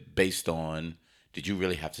said, based on, did you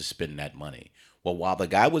really have to spend that money? Well, while the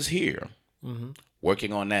guy was here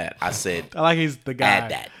working on that, I said, I like he's the guy.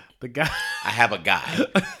 add that. The guy. I have a guy.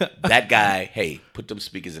 That guy, hey, put them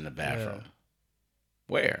speakers in the bathroom. Yeah.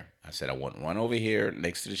 Where? I said, I want one over here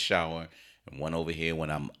next to the shower and one over here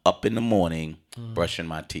when I'm up in the morning brushing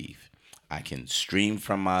my teeth. I can stream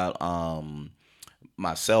from my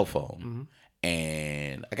my cell phone,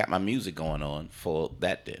 and I got my music going on for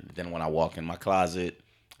that. Then when I walk in my closet,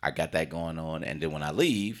 I got that going on, and then when I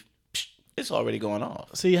leave, it's already going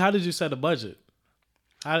off. See, how did you set a budget?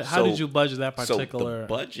 How did you budget that particular? So the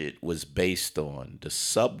budget was based on the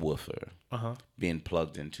subwoofer being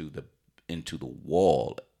plugged into the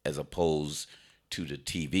wall as opposed to the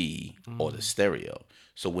TV or the stereo.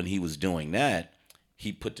 So when he was doing that,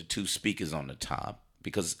 he put the two speakers on the top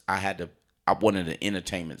because I wanted an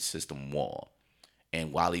entertainment system wall.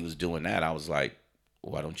 And while he was doing that, I was like,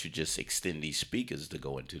 why don't you just extend these speakers to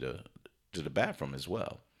go into the bathroom as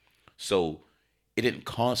well? So it didn't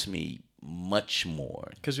cost me much more.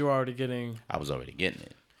 Because you were already getting... I was already getting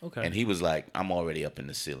it. Okay. And he was like, I'm already up in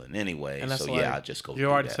the ceiling anyway, so like, yeah, I'll just go.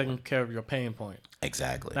 You're already taking care of your pain point.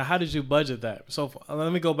 Exactly. Now, how did you budget that? So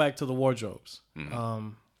let me go back to the wardrobes.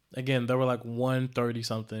 Again, they were like $130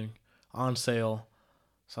 something on sale.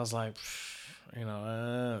 So I was like,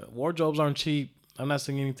 wardrobes aren't cheap. I'm not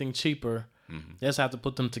seeing anything cheaper. You just have to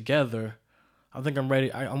put them together. I think I'm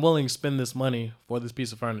ready. I'm willing to spend this money for this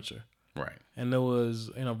piece of furniture. Right. And it was,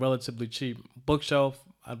 relatively cheap. Bookshelf.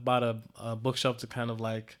 I bought a bookshelf to kind of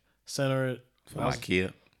like center it. For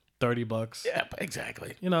IKEA. $30. Yeah,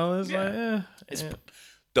 exactly. It's like,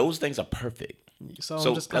 those things are perfect. So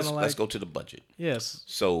I'm just kind of like, let's go to the budget. Yes.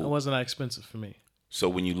 So it wasn't that expensive for me. So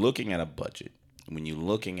when you're looking at a budget, when you're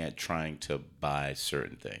looking at trying to buy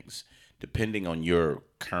certain things, depending on your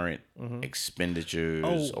current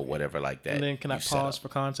expenditures or whatever like that. And then can I pause for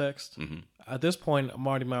context? At this point, I'm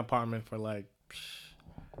already in my apartment for like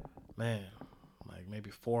maybe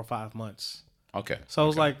 4 or 5 months. Okay. So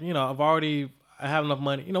it's like, I have enough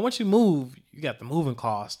money. Once you move, you got the moving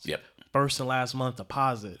costs. Yep. First and last month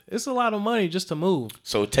deposit. It's a lot of money just to move.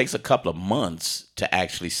 So it takes a couple of months to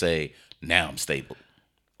actually say, now I'm stable.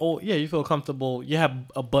 Oh, yeah, you feel comfortable. You have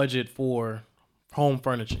a budget for home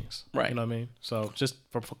furnishings. Right. You know what I mean? So just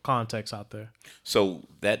for context out there. So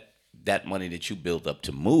that money that you built up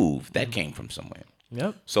to move, that came from somewhere.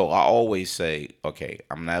 Yep. So I always say, okay,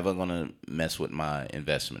 I'm never going to mess with my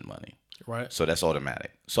investment money. Right. So that's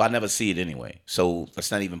automatic. So I never see it anyway. So that's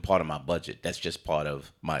not even part of my budget. That's just part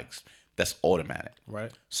of that's automatic.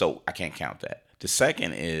 Right. So I can't count that. The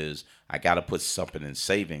second is I got to put something in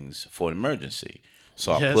savings for an emergency.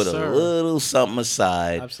 So I put a little something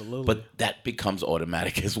aside. Absolutely. But that becomes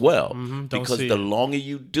automatic as well. Because the longer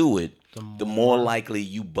you do it, the more likely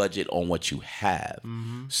you budget on what you have.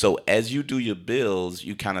 So as you do your bills,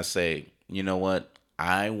 you kind of say, you know what?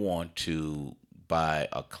 I want to buy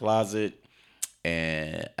a closet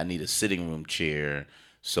and I need a sitting room chair.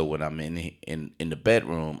 So when I'm in the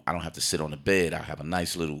bedroom, I don't have to sit on the bed. I have a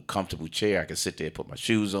nice little comfortable chair. I can sit there, put my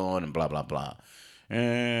shoes on and blah, blah, blah.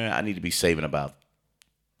 I need to be saving about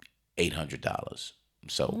 $800.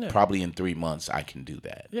 So probably in 3 months I can do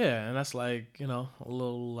that. Yeah, and that's like, a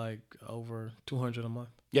little like over $200 a month.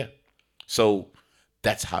 Yeah. So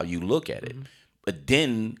that's how you look at it. But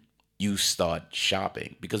then you start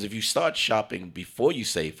shopping. Because if you start shopping before you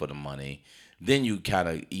save for the money, then you kind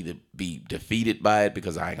of either be defeated by it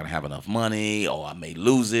because I ain't going to have enough money or I may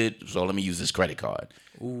lose it. So let me use this credit card.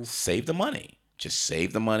 Ooh. Save the money. Just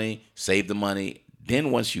save the money. Save the money. Then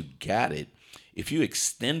once you got it, if you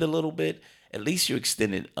extend a little bit, at least you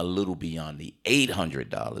extended a little beyond the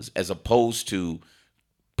 $800 as opposed to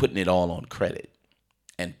putting it all on credit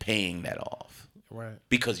and paying that off. Right.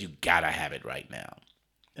 because you gotta have it right now.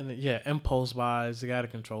 And yeah, impulse buys. You got to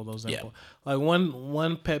control those Yeah. impulse. Like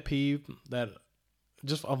one pet peeve that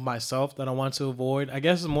just of myself that I want to avoid. I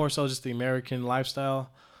guess it's more so just the American lifestyle.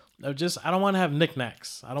 Of just I don't want to have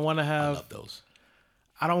knickknacks. I don't want to I have. love those.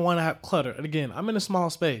 I don't want to have clutter. And again, I'm in a small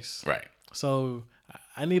space, Right. so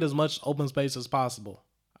I need as much open space as possible.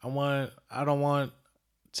 I don't want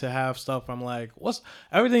to have stuff. I'm like,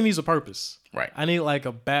 everything needs a purpose. Right. I need like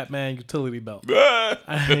a Batman utility belt.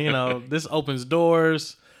 This opens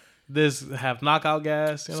doors. This have knockout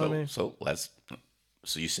gas. You know what I mean?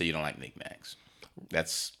 So you say you don't like knickknacks.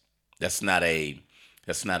 That's not a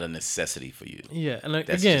necessity for you. Yeah, and That's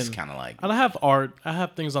again, just kind of like I have art. I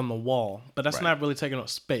have things on the wall, but that's Right. not really taking up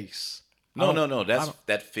space. no.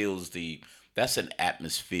 That's an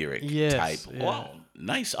atmospheric Yes, type. yeah. Wow,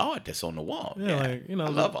 nice art that's on the wall. Yeah, like I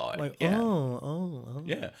love art. Like yeah. oh.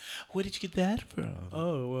 Yeah. Where did you get that from?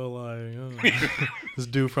 Oh well, this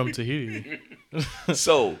dude from Tahiti.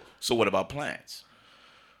 So what about plants?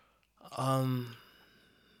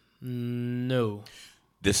 No.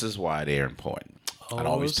 This is why they're important. I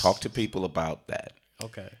always talk to people about that.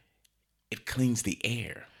 Okay. It cleans the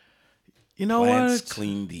air. You know Plants what?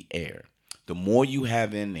 clean the air. The more you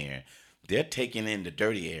have in there, they're taking in the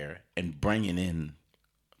dirty air and bringing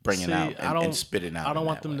out and spitting out. I don't in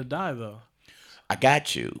want that them way. to die though. I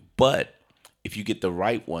got you. But if you get the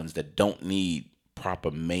right ones that don't need proper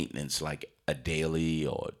maintenance, like a daily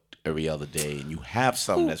or every other day, and you have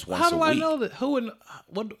something that's once a week. How do I know that? Who would?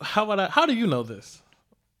 What? How do you know this?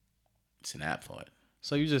 It's an app for it.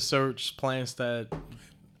 So you just search plants that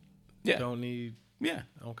Yeah. don't need. Yeah.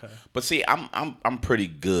 Okay. But see, I'm pretty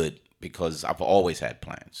good because I've always had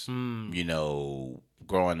plants. Hmm. You know,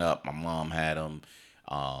 growing up, my mom had them.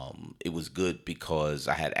 It was good because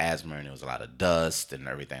I had asthma and there was a lot of dust and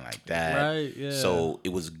everything like that. Right, yeah. So it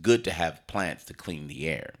was good to have plants to clean the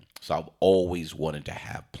air. So I've always wanted to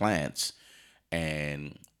have plants.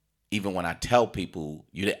 And even when I tell people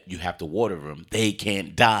you have to water them, they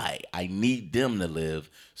can't die. I need them to live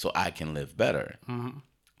so I can live better. Mm-hmm.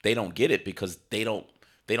 They don't get it because they don't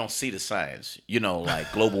see the science. You know,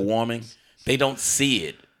 like global warming, they don't see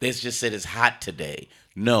it. They just said it's hot today.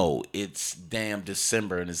 No, it's damn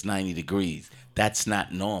December and it's 90 degrees. That's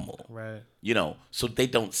not normal. Right. You know, so they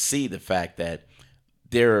don't see the fact that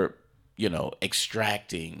they're,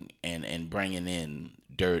 extracting and bringing in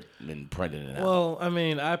dirt and printing it out. Well, I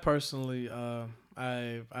mean, I personally,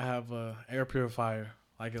 I have a air purifier,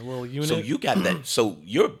 like a little unit. So you got that. So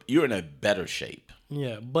you're in a better shape.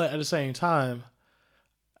 Yeah, but at the same time,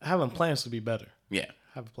 having plants would be better. Yeah.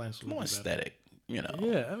 Having plants would More be better. aesthetic. Yeah,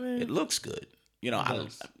 I mean, It looks good.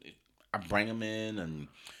 does. I bring them in, and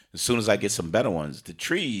as soon as I get some better ones, the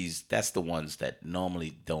trees, that's the ones that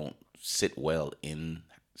normally don't sit well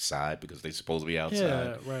inside because they're supposed to be outside.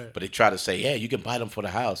 Yeah, right. But they try to say, yeah, you can buy them for the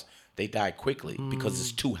house. They die quickly because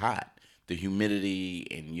it's too hot. The humidity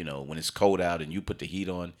and, when it's cold out and you put the heat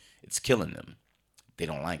on, it's killing them. They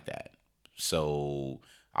don't like that. So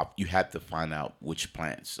you have to find out which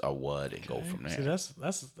plants are what and go from there. See,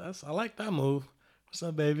 that's I like that move. What's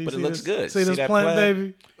up, baby? But it See looks good. See this that plant,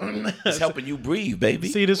 baby? It's helping you breathe, baby.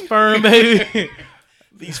 See this fern, baby?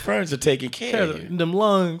 These ferns are taking care of you. Them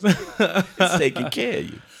lungs. It's taking care of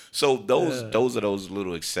you. So those are those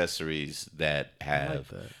little accessories that have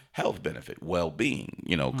that. health benefit, well-being,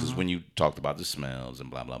 because when you talked about the smells and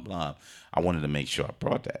blah, blah, blah, I wanted to make sure I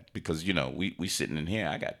brought that because, we sitting in here.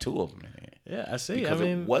 I got 2 of them in here. Yeah, I see. Because I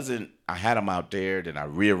mean, it wasn't, I had them out there, then I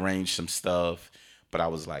rearranged some stuff, but I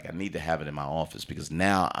was like, I need to have it in my office because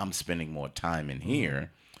now I'm spending more time in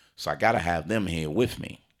here. So I got to have them here with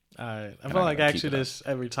me. all right. I And feel I like I gotta ask keep you it this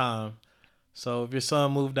every time. So if your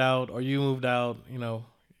son moved out or you moved out,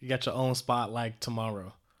 you got your own spot like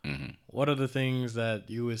tomorrow. Mm-hmm. What are the things that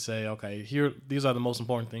you would say, okay, these are the most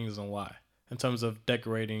important things and why? In terms of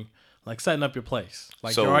decorating, like setting up your place.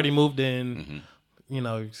 Like So- you already moved in,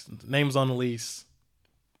 name's on the lease,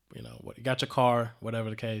 you got your car, whatever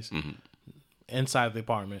the case. Mm-hmm. Inside the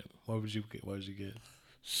apartment, what would you get?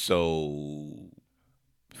 So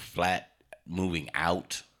flat moving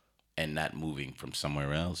out and not moving from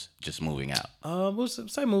somewhere else, just moving out. We'll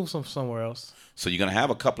say move somewhere else. So you're going to have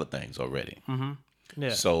a couple of things already.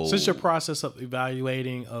 Yeah. So- since your process of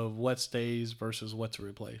evaluating of what stays versus what to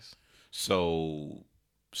replace. So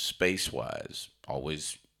space-wise,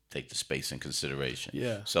 always take the space in consideration.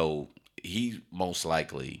 Yeah. So he most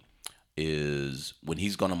likely is, when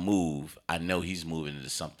he's going to move, I know he's moving into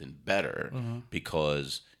something better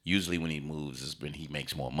because usually when he moves is when he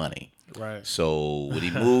makes more money. Right. So when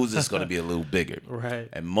he moves, it's going to be a little bigger. Right.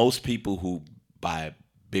 And most people who buy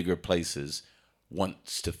bigger places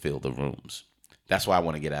wants to fill the rooms. That's why I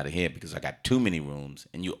want to get out of here because I got too many rooms,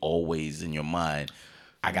 and you always in your mind,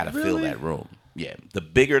 I gotta fill Really? that room. Yeah, the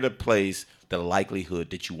bigger the place, the likelihood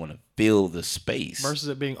that you want to fill the space. Versus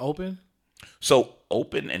it being open. So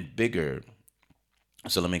open and bigger.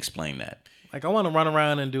 So let me explain that. Like I want to run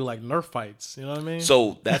around and do like Nerf fights. You know what I mean?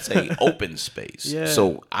 So that's a open space. Yeah.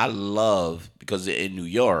 So I love because in New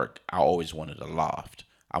York, I always wanted a loft.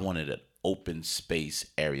 I wanted an open space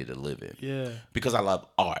area to live in. Yeah. Because I love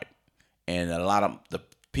art, and a lot of the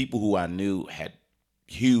people who I knew had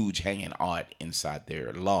huge hanging art inside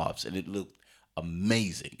their lofts, and it looked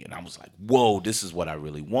amazing. And I was like, "Whoa, this is what I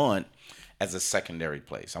really want." As a secondary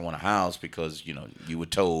place, I want a house because you were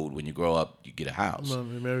told when you grow up you get a house. The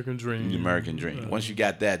American dream. The American dream. Once you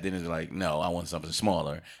got that, then it's like, no, I want something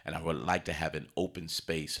smaller, and I would like to have an open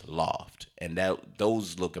space loft, and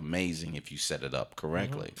those look amazing if you set it up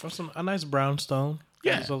correctly. For a nice brownstone.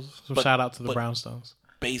 Yeah. So But- shout out to the but- brownstones.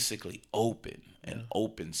 Basically, an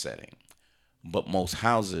open setting, but most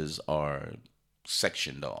houses are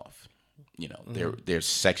sectioned off. There's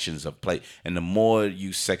sections of play, and the more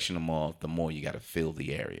you section them off, the more you got to fill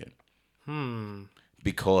the area.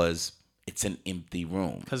 Because it's an empty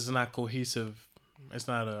room. Because it's not cohesive. It's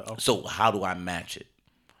not a. So how do I match it?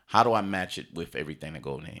 How do I match it with everything that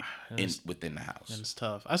goes within the house? And it's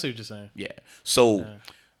tough. I see what you're saying. Yeah. So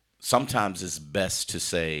sometimes it's best to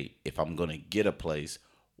say, if I'm going to get a place,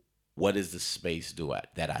 what is the space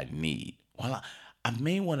that I need? Well, I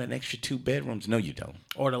may want an extra 2 bedrooms. No, you don't.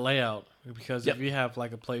 Or the layout. Because if you have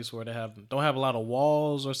like a place where they don't have a lot of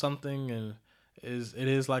walls or something, and it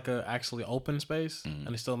is like a actually open space, and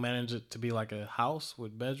they still manage it to be like a house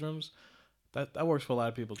with bedrooms, that works for a lot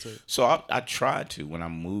of people too. So I tried to, when I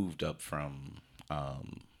moved up from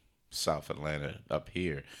South Atlanta up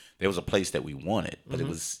here, there was a place that we wanted, but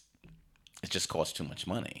it just cost too much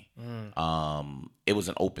money. It was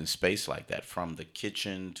an open space like that, from the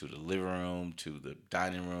kitchen to the living room to the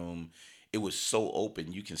dining room. It was so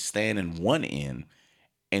open, you can stand in one end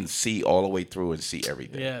and see all the way through and see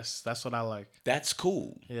everything. Yes, that's what I like. That's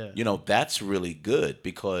cool. Yeah. That's really good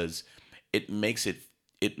because it makes it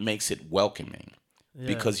welcoming. Yeah.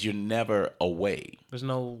 Because you're never away. There's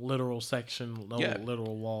no literal section, no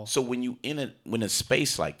literal wall. So when a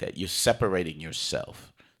space like that, you're separating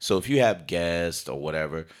yourself. So if you have guests or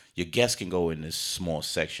whatever, your guests can go in this small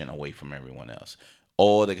section away from everyone else,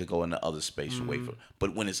 or they could go in the other space away from.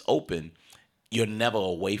 But when it's open, you're never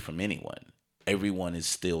away from anyone. Everyone is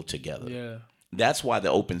still together. Yeah. That's why the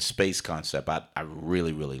open space concept I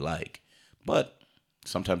really, really like. But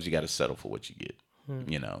sometimes you got to settle for what you get.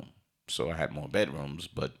 So I had more bedrooms,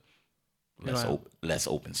 but less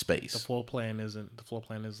open space. The floor plan is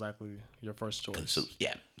exactly your first choice.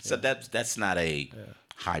 So that's not a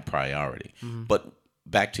high priority. But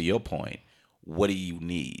back to your point, what do you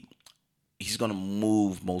need? He's going to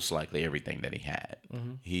move most likely everything that he had.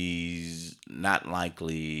 He's not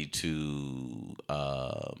likely to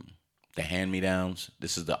the hand-me-downs.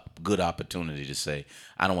 This is the good opportunity to say,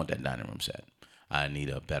 I don't want that dining room set. I need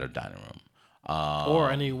a better dining room. Or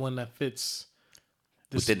anyone that fits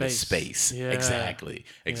within the space. Yeah. Exactly.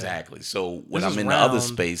 So when This I'm is in the other round.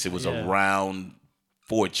 space, it was Yeah. a round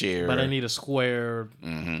 4-chair. But I need a square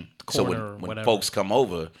So corner, when whatever. folks come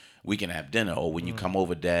over, we can have dinner. Or when you come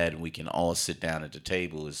over, Dad, we can all sit down at the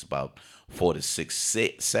table. It's about 4 to 6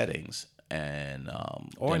 settings. And Or I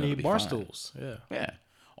dinner will need be bar fine. stools. Yeah. Yeah.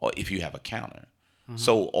 Or if you have a counter.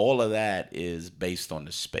 So all of that is based on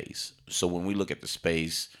the space. So when we look at the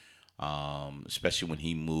space, especially when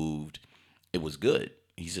he moved, it was good.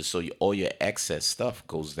 He said, so all your excess stuff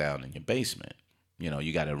goes down in your basement.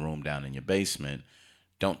 You got a room down in your basement.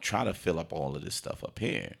 Don't try to fill up all of this stuff up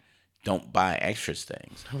here. Don't buy extra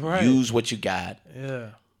things. Right. Use what you got.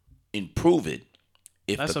 Yeah. Improve it.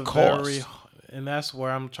 If That's the cost. and that's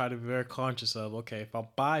where I'm trying to be very conscious of. Okay, if I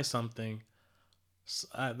buy something,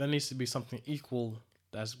 there needs to be something equal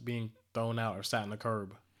that's being thrown out or sat in the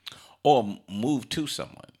curb. Or move to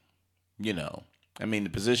someone. The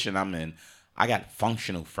position I'm in, I got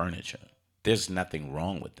functional furniture. There's nothing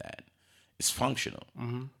wrong with that. It's functional.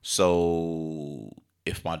 So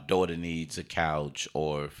if my daughter needs a couch,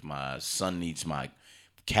 or if my son needs my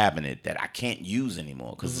cabinet that I can't use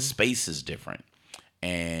anymore because the space is different,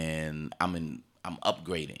 and I'm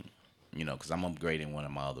upgrading, because I'm upgrading one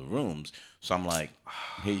of my other rooms. So I'm like,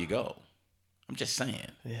 here you go. I'm just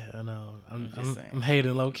saying. Yeah, I know. just saying. I'm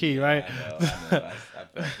hating low key, right? I know. I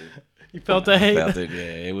felt it. You felt the hate? Felt it.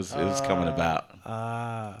 Yeah, it was coming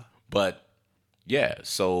about. But yeah,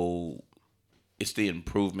 so it's the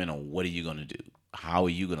improvement on what are you going to do? How are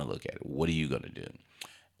you going to look at it? What are you going to do?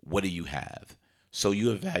 What do you have? So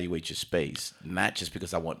you evaluate your space, not just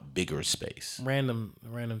because I want bigger space. Random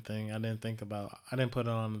thing I didn't think about. I didn't put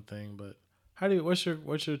it on the thing, but what's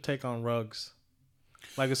your take on rugs?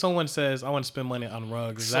 Like if someone says I want to spend money on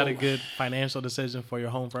rugs, is that a good financial decision for your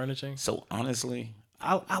home furnishing? So honestly,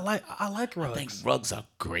 I like rugs. I think rugs are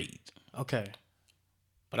great. Okay.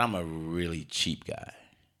 But I'm a really cheap guy.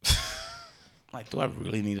 Like, do I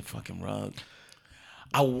really need a fucking rug?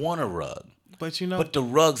 I want a rug. But But the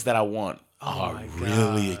rugs that I want are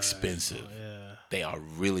really expensive. Yeah. They are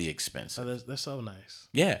really expensive. They're so nice.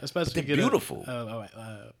 Yeah. Especially but if they're you get beautiful.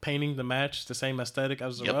 A painting to match the same aesthetic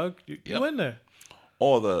as the rug. You in there.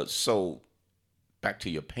 So back to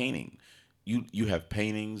your painting. You have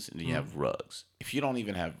paintings and then you have rugs. If you don't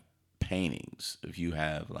even have paintings, if you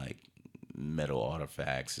have like metal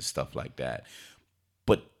artifacts and stuff like that,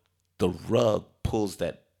 but the rug pulls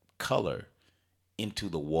that color into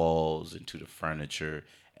the walls, into the furniture,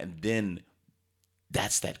 and then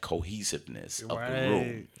that's that cohesiveness of the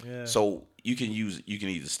room. Yeah. So you can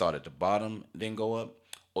either start at the bottom, then go up,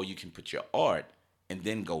 or you can put your art and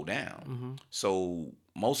then go down. So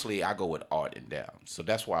mostly I go with art and down. So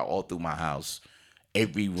that's why all through my house,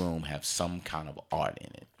 every room have some kind of art in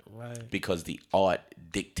it. Right. Because the art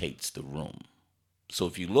dictates the room. So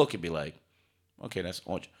if you look and be like, okay, that's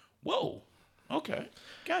orange. Whoa. Okay.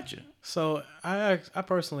 Gotcha. So I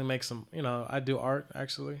personally make some, I do art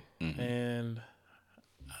actually. And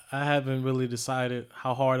I haven't really decided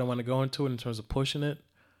how hard I want to go into it in terms of pushing it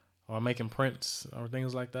or making prints or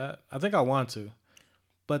things like that. I think I want to.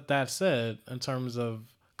 But that said, in terms of,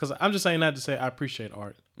 because I'm just saying that to say I appreciate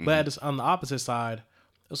art. But on the opposite side,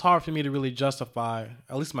 it's hard for me to really justify,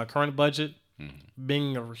 at least my current budget,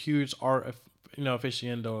 being a huge art,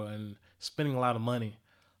 aficionado and spending a lot of money.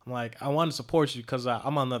 I'm like, I want to support you because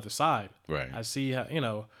I'm on the other side. Right. I see how,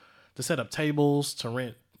 to set up tables, to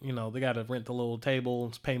rent, they got to rent the little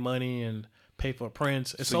tables, pay money and pay for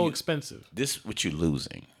prints. It's so expensive. This what you're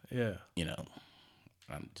losing. Yeah.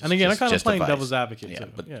 And again, I'm kind of playing devil's advocate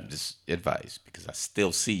too. But this advice, because I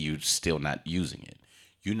still see you still not using it.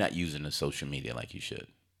 You're not using the social media like you should.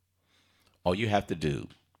 All you have to do,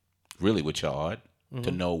 really with your art,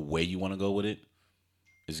 to know where you want to go with it,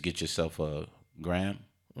 is get yourself a gram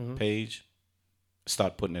page,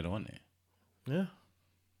 start putting it on there. Yeah.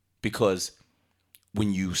 Because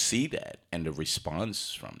when you see that and the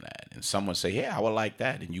response from that, and someone say, yeah, I would like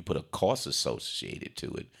that, and you put a cost associated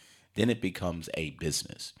to it, then it becomes a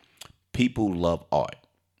business. People love art.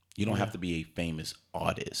 You don't have to be a famous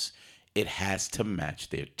artist. It has to match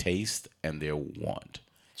their taste and their want.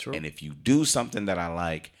 True. And if you do something that I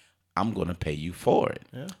like, I'm going to pay you for it.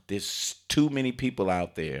 Yeah. There's too many people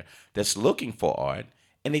out there that's looking for art,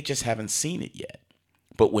 and they just haven't seen it yet.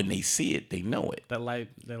 But when they see it, they know it. That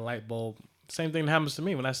light bulb. Same thing happens to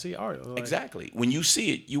me when I see art. Like, exactly. When you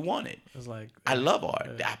see it, you want it. It's like I love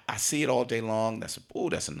art. I see it all day long. That's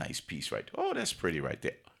a nice piece right there. Oh, that's pretty right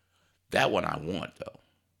there. That one I want though.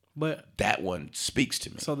 But that one speaks to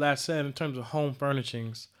me. So that said, in terms of home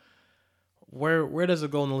furnishings, where does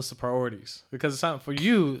it go on the list of priorities? Because for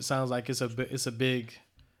you, it sounds like it's a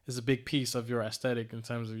big piece of your aesthetic in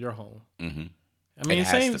terms of your home. Mm-hmm. I mean,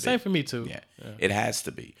 same for me too. Yeah, it has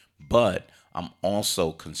to be. But I'm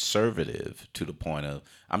also conservative to the point of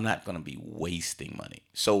I'm not going to be wasting money.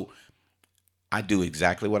 So I do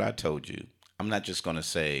exactly what I told you. I'm not just going to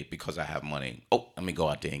say because I have money, oh, let me go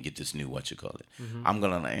out there and get this new Mm-hmm. I'm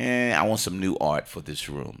going to, I want some new art for this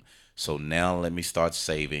room. So now let me start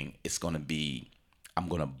saving. I'm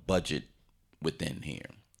going to budget within here.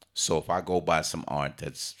 So if I go buy some art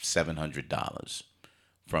that's $700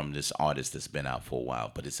 from this artist that's been out for a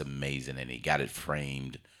while, but it's amazing and he got it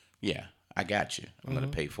framed, yeah, I got you. I'm going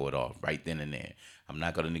to pay for it all right then and there. I'm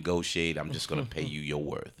not going to negotiate. I'm just going to pay you your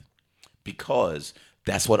worth. Because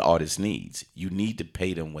that's what artists needs. You need to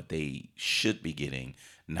pay them what they should be getting,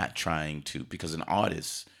 not trying to, because an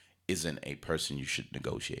artist isn't a person you should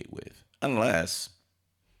negotiate with. Unless,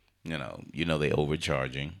 they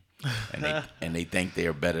overcharging and they think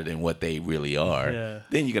they're better than what they really are. Yeah.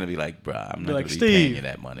 Then you're going to be like, bro, I'm not going to be paying you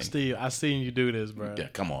that money. Steve, I seen you do this, bro. Yeah,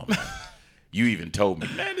 come on, man. You even told me,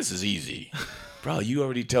 man, this is easy. Bro, you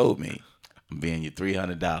already told me. I'm paying you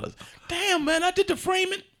 $300. Damn, man, I did the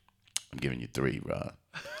framing. I'm giving you $3, bro.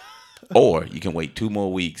 Or you can wait 2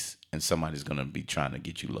 more weeks and somebody's going to be trying to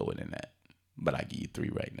get you lower than that. But I give you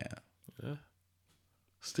 $3 right now. Yeah.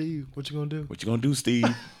 Steve, what you going to do? What you going to do,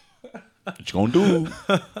 Steve? What you going to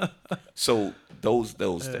do? So those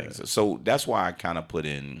things. So that's why I kind of put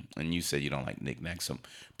in, and you said you don't like knickknacks,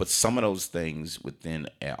 but some of those things within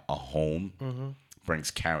a home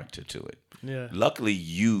brings character to it. Yeah. Luckily,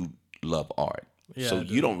 you love art. Yeah, so I you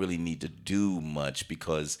do. don't really need to do much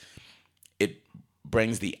because it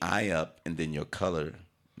brings the eye up and then your color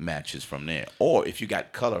matches from there. Or if you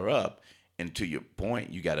got color up and to your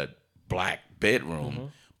point, you got a black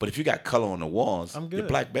bedroom, but if you got color on the walls, I'm your good.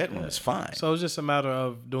 black bedroom Yeah. is fine. So it's just a matter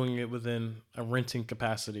of doing it within a renting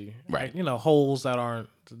capacity, Right. Like, holes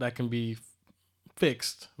that can be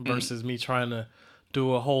fixed Mm-hmm. versus me trying to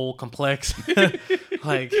do a whole complex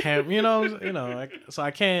like so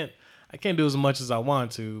I can't do as much as I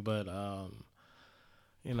want to, but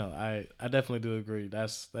I definitely do agree.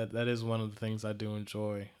 That is one of the things I do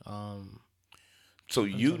enjoy. So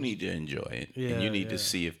you need to enjoy it, and you Yeah, need to yeah.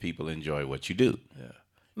 see if people enjoy what you do.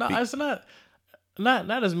 No, it's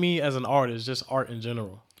not as me as an artist, just art in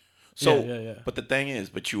general. So, Yeah. but the thing is,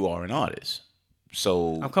 but you are an artist.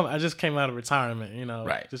 So, I just came out of retirement,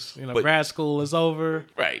 Right. Just But- grad school is over.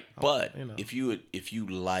 right. But you know. if you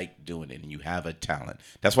like doing it and you have a talent,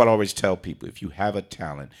 that's what I always tell people. If you have a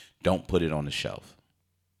talent, don't put it on the shelf.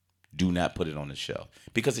 Do not put it on the shelf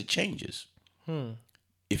because it changes.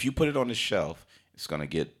 If you put it on the shelf, it's gonna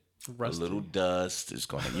get Rusty. a little dust. It's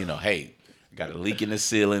gonna, hey, got a leak in the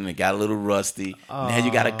ceiling. It got a little rusty. Now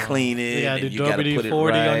you gotta clean it. You gotta and do you gotta put it WD-40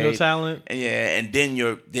 right. on your talent. And yeah, and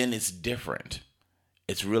then it's different.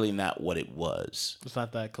 It's really not what it was. It's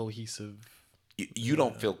not that cohesive. You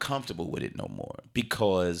don't feel comfortable with it no more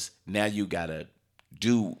because now you gotta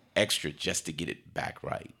do extra just to get it back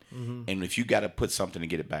right. And if you gotta put something to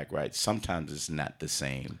get it back right, sometimes it's not the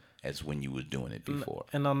same as when you was doing it before.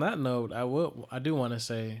 And on that note, I do want to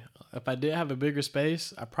say, if I did have a bigger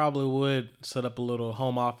space, I probably would set up a little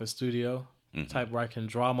home office studio type where I can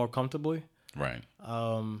draw more comfortably. Right.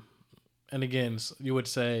 And again, you would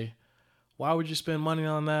say, why would you spend money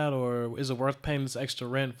on that? Or is it worth paying this extra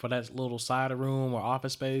rent for that little side room or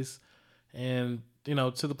office space? And,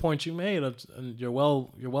 to the point you made of your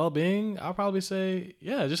well-being, I'll probably say,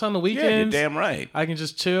 yeah, just on the Yeah, you're weekends, damn right. I can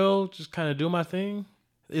just chill, just kind of do my thing.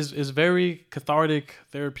 It's very cathartic,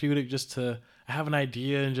 therapeutic just to have an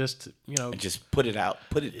idea and just, And just put it out,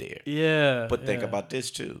 put it there. yeah. But think yeah. about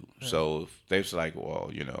this too. So if they're like, well,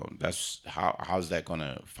 that's how's that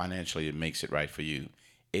gonna financially it makes it right for you?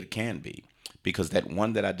 It can be. Because that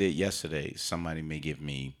one that I did yesterday, somebody may give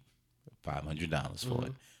me $500 for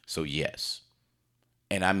it. So yes.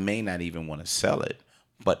 And I may not even want to sell it,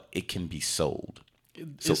 but it can be sold.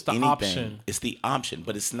 It's the option. It's the option,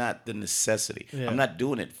 but it's not the necessity. Yeah. I'm not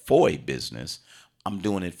doing it for a business. I'm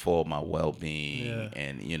doing it for my well-being Yeah.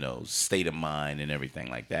 and state of mind and everything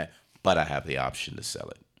like that. But I have the option to sell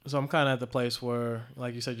it. So I'm kind of at the place where,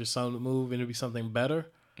 like you said, your son would move and it'd be something better.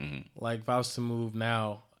 Like if I was to move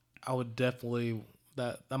now, I would definitely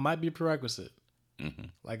that might be a prerequisite.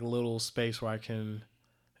 Like a little space where I can,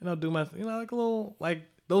 do my, like a little like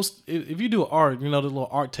those. If you do art, the little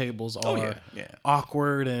art tables are yeah.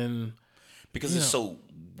 awkward and Because it's so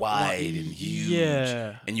wide and huge.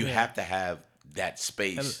 Yeah, And you have to have that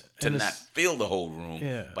space to and not it's- fill the whole room,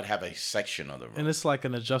 Yeah. but have a section of the room. and it's like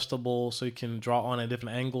an adjustable so you can draw on at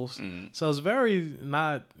different angles. Mm-hmm. So it's very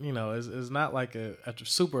not, it's not like a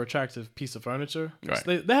super attractive piece of furniture. Right.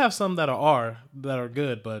 So they have some that are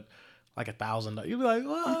good, but like $1,000, you'll be like,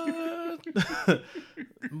 what?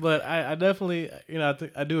 But I definitely,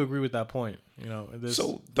 I do agree with that point. This So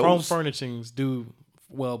home those- furnishings do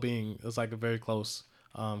well-being. It's like a very close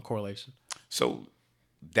correlation. So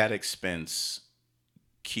that expense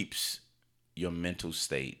keeps your mental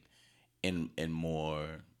state in more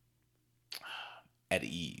at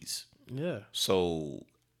ease. Yeah. So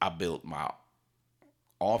I built my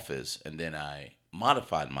office and then I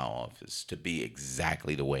modified my office to be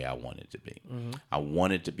exactly the way I want it to be. I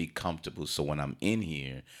want it to be comfortable so when I'm in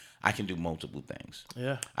here, I can do multiple things.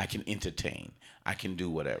 Yeah. I can entertain. I can do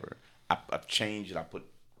whatever. I've changed it. I put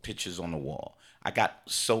pictures on the wall. I got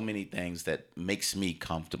so many things that makes me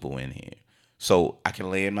comfortable in here. So I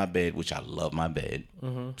can lay in my bed, which I love my bed.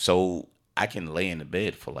 So I can lay in the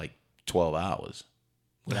bed for like 12 hours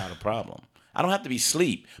without a problem. I don't have to be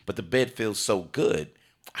asleep, but the bed feels so good,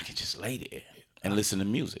 I can just lay there and listen to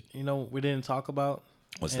music. We didn't talk about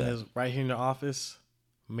What's and that? is right here in your office,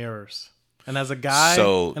 mirrors. And as a guy,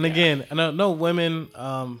 So, and again, I know women.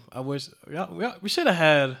 I wish we should have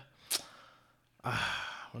had.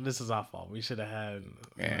 Well, this is our fault. We should have had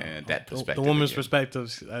And that the perspective. woman's again.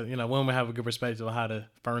 perspectives. Women have a good perspective on how to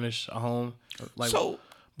furnish a home. Like, So,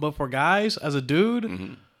 but for guys, as a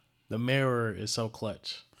dude, the mirror is so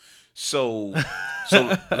clutch. so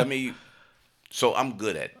I'm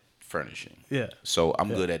good at furnishing. Yeah. So I'm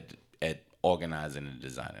good at organizing and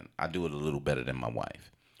designing. I do it a little better than my wife.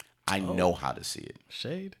 I know how to see it.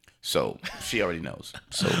 Shade. So she already knows.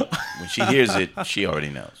 So when she hears it, she already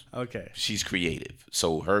knows. Okay. She's creative.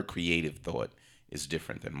 So her creative thought is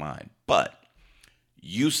different than mine. But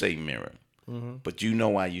you say mirror. But you know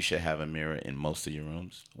why you should have a mirror in most of your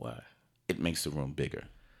rooms? Why? It makes the room bigger.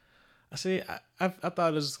 See, I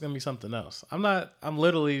thought it was gonna be something else. I'm not. I'm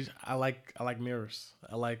literally. I like mirrors.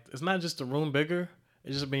 It's not just the room bigger.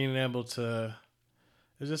 It's just being able to.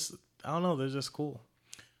 It's just. I don't know. They're just cool.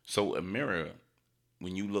 So a mirror,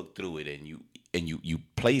 when you look through it and you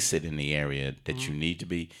place it in the area that you need to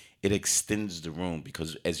be, it extends the room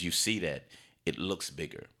because as you see that, it looks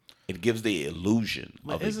bigger. It gives the illusion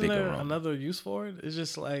of a Isn't bigger there room. another use for it? It's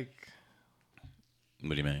just like.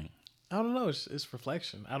 What do you mean? I don't know. It's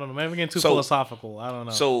reflection. I don't know. Maybe I'm getting too philosophical. I don't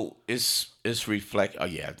know. So it's reflect. Oh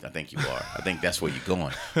yeah, I think you are. I think that's where you're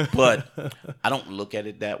going. But I don't look at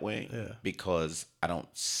it that way because I don't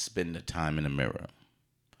spend the time in the mirror.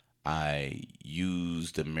 I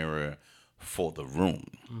use the mirror for the room.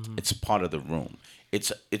 It's part of the room.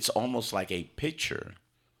 It's almost like a picture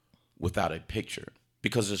without a picture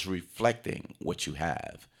because it's reflecting what you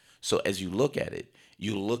have. So as you look at it,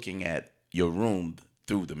 you're looking at your room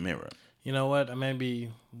through the mirror. You know what? I may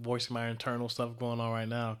be voicing my internal stuff going on right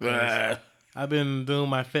now. 'Cause I've been doing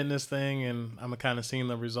my fitness thing, and I'm kind of seeing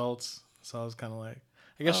the results. So I was kind of like,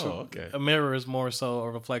 I guess a mirror is more so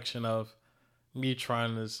a reflection of me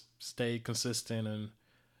trying to stay consistent and,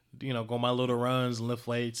 go my little runs and lift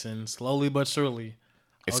weights, and slowly but surely,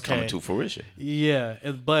 it's coming to fruition.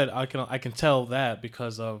 Yeah, but I can tell that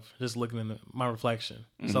because of just looking in my reflection.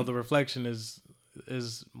 So the reflection is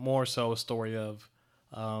more so a story of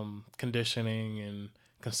conditioning and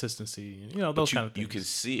consistency, those kind of things. You can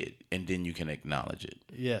see it and then you can acknowledge it.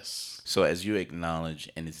 Yes. So as you acknowledge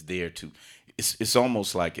and it's there to, it's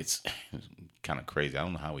almost like it's kind of crazy. I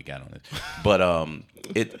don't know how we got on it, but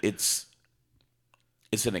it's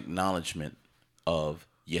an acknowledgement of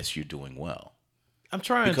yes, you're doing well. I'm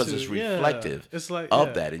trying because it's reflective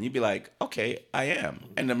of that, and you'd be like, okay, I am,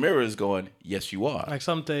 and the mirror is going, yes, you are. Like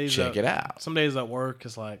some days, check it out. Some days at work,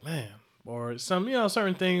 it's like, man, or some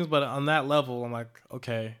certain things, but on that level, I'm like,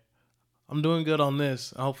 okay, I'm doing good on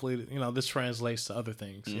this. And hopefully, this translates to other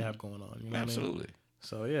things you have going on. You know Absolutely. What I mean?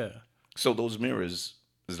 So yeah. So those mirrors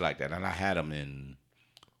is like that, and I had them in.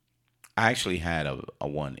 I actually had a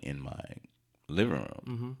one in my living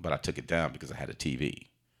room, but I took it down because I had a TV.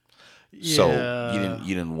 Yeah. So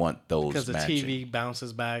you didn't want those because the matching. TV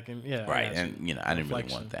bounces back and right, and I didn't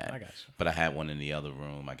really want that. I got you. But I had one in the other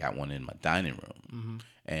room. I got one in my dining room,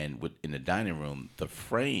 and in the dining room, the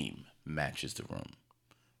frame matches the room.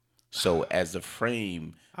 So as the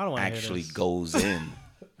frame actually goes in,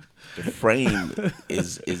 the frame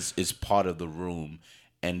is part of the room,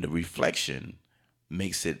 and the reflection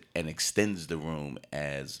makes it and extends the room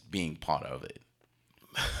as being part of it.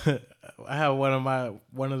 I have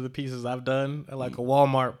one of the pieces I've done, like a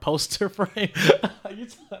Walmart poster frame.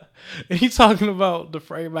 You talking about the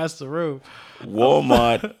frame as the room?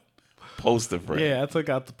 Walmart poster frame. Yeah, I took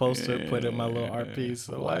out the poster and put it in my little art piece.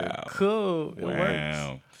 So like, cool. It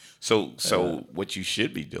works. So what you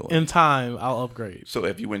should be doing in time, I'll upgrade. So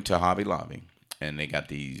if you went to Hobby Lobby and they got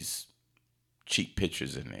these cheap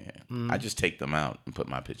pictures in there, I just take them out and put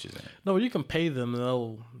my pictures in. No, you can pay them;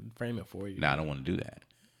 they'll frame it for you. No, I don't want to do that.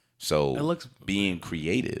 So being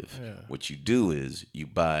creative, what you do is you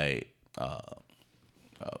buy a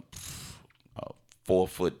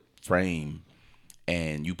 4-foot frame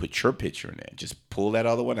and you put your picture in there. Just pull that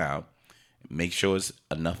other one out. Make sure it's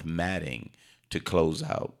enough matting to close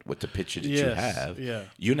out with the picture that you have. Yeah.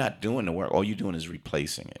 You're not doing the work. All you're doing is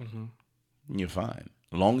replacing it. And you're fine.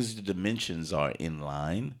 As long as the dimensions are in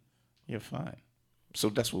line, you're fine. So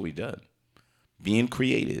that's what we done. Being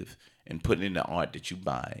creative and putting in the art that you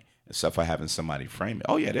buy, except for having somebody frame it.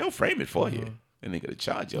 Oh, yeah, they'll frame it for you. And they're going to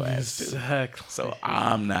charge your ass, too. Exactly. So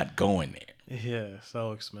I'm not going there. Yeah,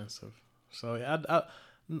 so expensive. So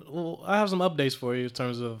I have some updates for you in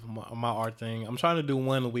terms of my art thing. I'm trying to do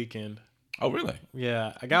one a weekend. Oh, really?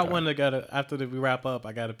 Yeah, I got one that after we wrap up,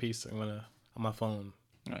 I got a piece on my phone.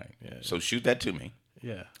 All right. Yeah. So shoot that to me.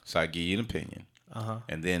 Yeah. So I give you an opinion.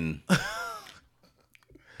 And then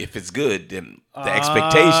if it's good, then the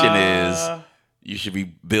expectation is you should be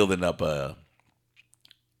building up a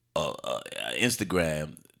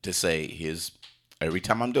Instagram to say, here's every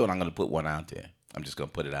time I'm going to put one out there. I'm just going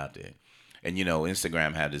to put it out there. And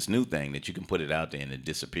Instagram have this new thing that you can put it out there and it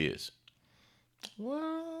disappears.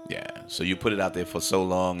 What? Yeah. So you put it out there for so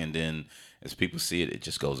long, and then as people see it, it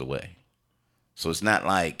just goes away. So it's not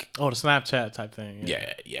like the Snapchat type thing.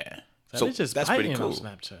 Yeah. So that's pretty cool. On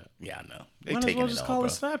Snapchat. Yeah, I know. They taking it all, call it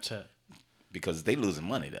Snapchat. Because they losing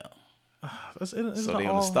money though. So they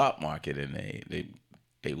on the stock market, and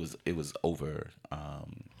it was over.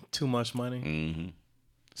 Too much money. Mm-hmm.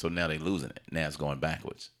 So now they losing it. Now it's going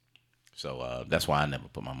backwards. So that's why I never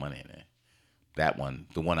put my money in there. That one,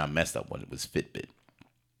 the one I messed up with, it was Fitbit.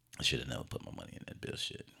 I should have never put my money in that bill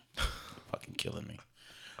shit. Fucking killing me.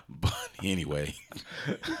 But anyway,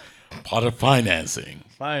 part of financing.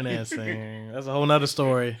 Financing. That's a whole nother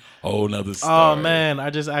story. Whole nother story. Oh man, I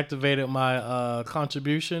just activated my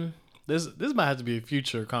contribution. This might have to be a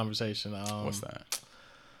future conversation. What's that?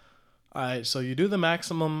 All right, so you do the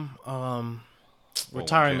maximum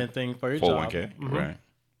retirement thing for your 401k, job. Mm-hmm. Right.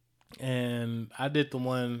 And I did the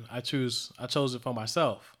one I chose it for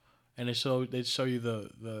myself, and they show you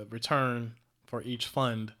the return for each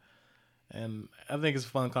fund. And I think it's a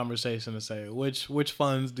fun conversation to say which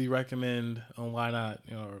funds do you recommend and why not,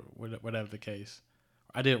 whatever the case.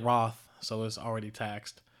 I did Roth, so it's already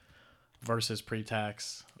taxed versus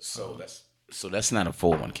pre-tax. So that's not a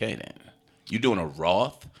 401k then. You're doing a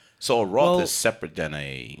Roth. So a Roth is separate than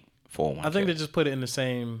a 401k. I think they just put it in the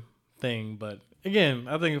same thing, but again,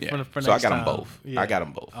 I think for next time. So I got them both. Yeah. I got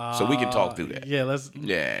them both. So we can talk through that.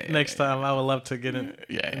 Yeah, next time I would love to get in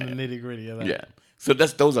the nitty-gritty of that. Yeah. So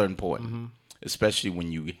those are important, especially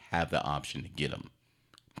when you have the option to get them.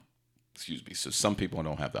 Excuse me. So some people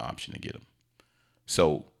don't have the option to get them.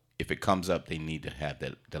 So if it comes up, they need to have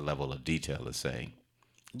the level of detail of saying,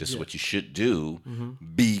 this is what you should do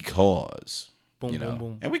because, boom, boom,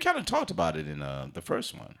 boom. And we kind of talked about it in the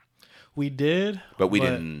first one. We did. But we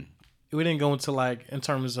didn't go into in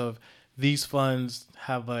terms of these funds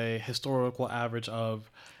have a historical average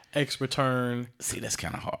of X return. See, that's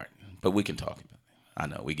kind of hard. But we can talk about it. I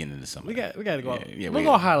know we get into some. We got to go. We'll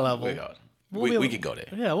go high level. We can go there.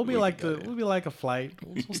 Yeah, we'll be like a flight.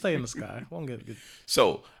 We'll stay in the sky. We'll get good.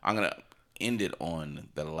 So I'm gonna end it on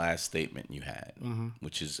the last statement you had,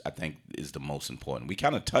 which I think is the most important. We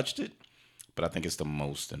kind of touched it, but I think it's the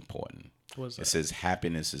most important. What's that? It says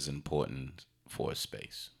happiness is important for a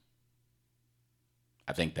space.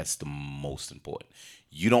 I think that's the most important.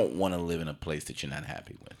 You don't want to live in a place that you're not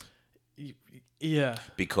happy with. Yeah.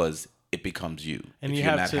 Because it becomes you. And if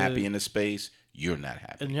you're not happy in a space, you're not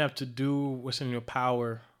happy. And you have to do what's in your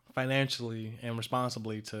power financially and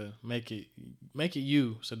responsibly to make it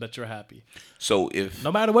you so that you're happy. So if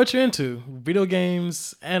no matter what you're into, video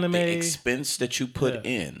games, anime, the expense that you put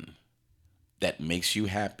in that makes you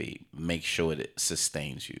happy, make sure it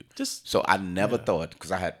sustains you. So I never thought,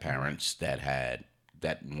 because I had parents that had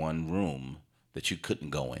that one room that you couldn't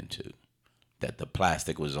go into, that the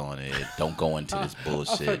plastic was on it. Don't go into this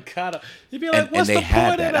bullshit. I forgot. You'd be like, what's and they the had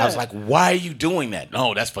point that. of that? I was like, why are you doing that?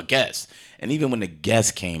 No, that's for guests. And even when the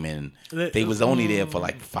guests came in, they was only there for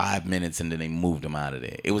like 5 minutes, and then they moved them out of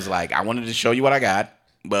there. It was like, I wanted to show you what I got,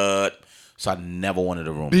 but so I never wanted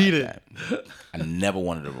a room that. I never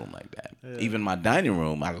wanted a room like that. Yeah. Even my dining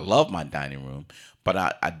room, I love my dining room, but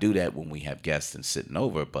I do that when we have guests and sitting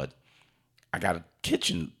over. But I got a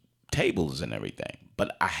kitchen, tables and everything,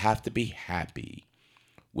 but I have to be happy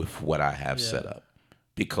with what I have set up,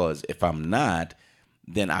 because if I'm not,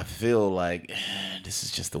 then I feel like this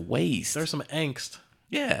is just a waste. There's some angst,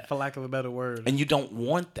 for lack of a better word, and you don't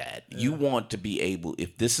want that. You want to be able,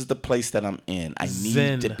 if this is the place that I'm in, I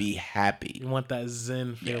need to be happy. You want that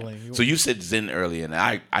zen feeling. So you said zen earlier, and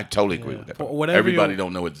I totally agree with that. Everybody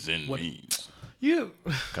don't know what zen means. You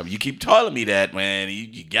keep telling me that, man.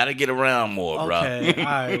 You got to get around more, bro. Okay, all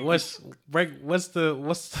right. What's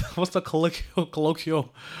the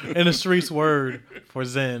colloquial in the streets word for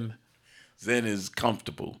zen? Zen is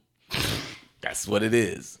comfortable. That's what it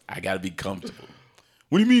is. I got to be comfortable.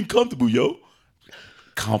 What do you mean comfortable, yo?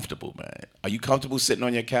 Comfortable, man. Are you comfortable sitting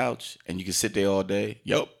on your couch and you can sit there all day?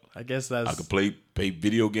 Yup. I guess that's. I can play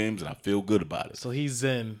video games and I feel good about it. So he's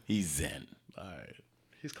zen. He's zen. All right.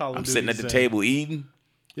 He's calling. I'm sitting at the table eating.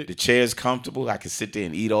 The chair's comfortable. I can sit there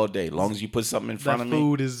and eat all day. As long as you put something in front of me. That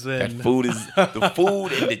food is zen. That food is the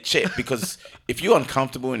food and the chair. Because if you're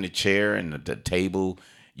uncomfortable in the chair and the table,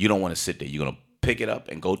 you don't want to sit there. You're gonna pick it up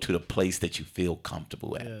and go to the place that you feel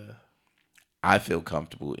comfortable at. Yeah. I feel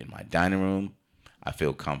comfortable in my dining room. I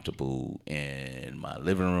feel comfortable in my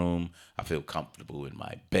living room. I feel comfortable in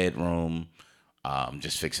my bedroom. I'm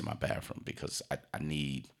just fixing my bathroom because I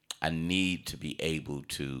need to be able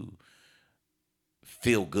to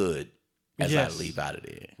feel good as I leave out of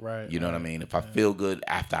there. Right. You know what I mean? If I feel good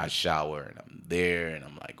after I shower and I'm there and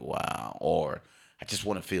I'm like, wow, or I just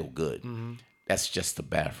want to feel good. Mm-hmm. That's just the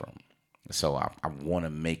bathroom. So I want to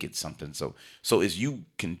make it something. So as you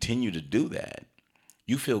continue to do that,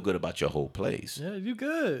 you feel good about your whole place. Yeah, you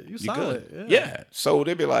good. You solid. Good. Yeah. So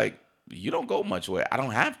they'd be like, you don't go much where I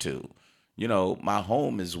don't have to. You know, my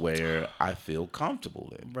home is where I feel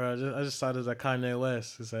comfortable in. Bro, I just saw this at Kanye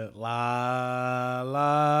West. It said, la,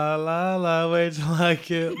 la, la, la, wait till I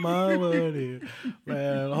get my money.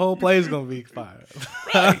 Man, the whole play's going to be fire.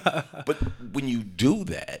 Right. But when you do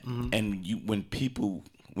that, and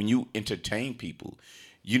when you entertain people,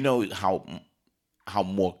 you know how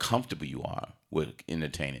more comfortable you are with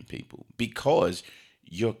entertaining people because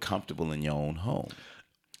you're comfortable in your own home.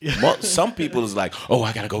 Some people is like, oh,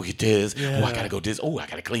 I gotta go get this. Oh, I gotta go this. Oh, I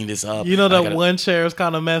gotta clean this up. You know that one chair is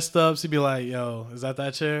kind of messed up. So you'd be like, yo, is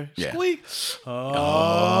that chair? Yeah. Squeak.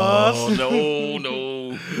 Oh,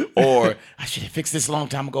 no. Or I should have fixed this a long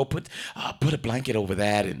time ago. Put a blanket over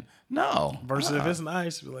that. And no. Versus if it's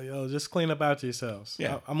nice, be like, yo, just clean up after yourselves.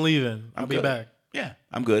 Yeah. I'm leaving. I'll be back. Yeah,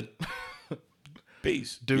 I'm good.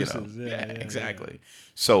 Peace. Deuces. You know? Yeah, exactly. Yeah.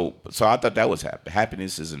 So I thought that was happy.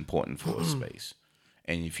 Happiness is important for a space.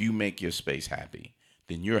 And if you make your space happy,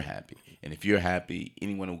 then you're happy. And if you're happy,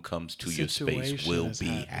 anyone who comes to your space will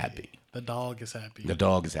be happy. The dog is happy. The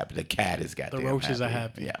dog is happy. The cat is goddamn happy. The roaches are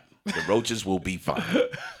happy. Yeah. The roaches will be fine.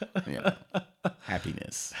 Yeah.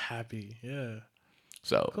 Happiness. Happy. Yeah.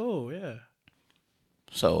 So cool. Yeah.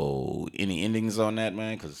 So any endings on that,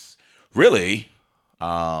 man? Because really,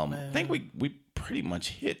 I think we pretty much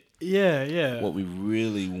hit what we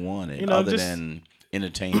really wanted, other than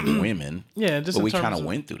entertaining women. Yeah, just but we kind of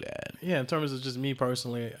went through that. Yeah, in terms of just me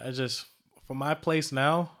personally, for my place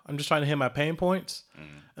now, I'm just trying to hit my pain points,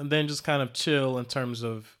 and then just kind of chill in terms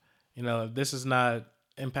of, if this is not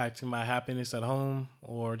impacting my happiness at home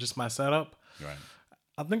or just my setup. Right.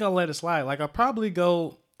 I think I'll let it slide. Like I'll probably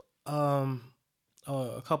go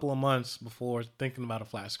a couple of months before thinking about a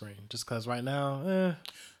flat screen, just because right now.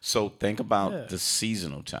 So think about the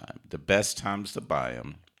seasonal time. The best times to buy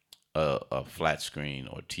them. A flat screen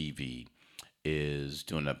or TV is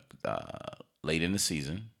doing late in the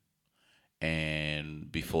season and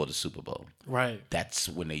before the Super Bowl. Right. That's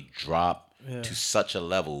when they drop to such a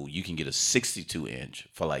level you can get a 62-inch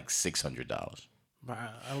for like $600.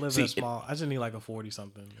 I live in a small. I just need like a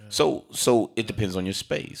 40-something. Yeah. So it depends on your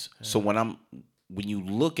space. Yeah. So when you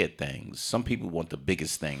look at things, some people want the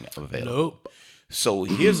biggest thing available. Nope. So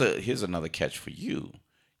here's another catch for you.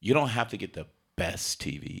 You don't have to get the best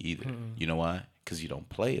TV either. You know why? Because you don't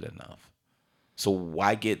play it enough. So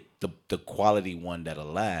why get the quality one that'll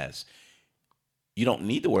last? You don't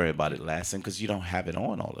need to worry about it lasting because you don't have it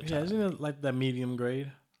on all the time. Yeah, isn't it like that medium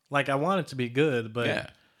grade? Like I want it to be good,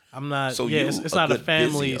 but I'm not. So it's not a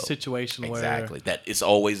family Vizio situation where that it's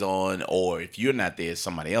always on, or if you're not there,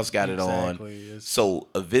 somebody else got it on. So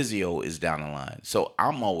a Vizio is down the line. So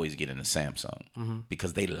I'm always getting a Samsung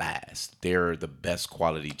because they last. They're the best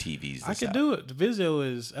quality TVs. I could do it. The Vizio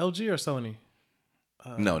is LG or Sony.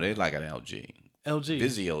 No, they like an LG. LG.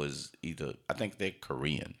 Vizio is either. I think they're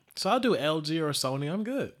Korean. So I'll do LG or Sony. I'm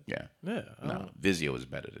good. Yeah. Yeah. No, Vizio is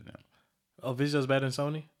better than them. Oh, Vizio's better than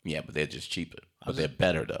Sony? Yeah, but they're just cheaper. But they're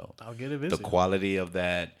better though. I'll get a Vizio. The quality of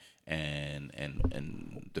that and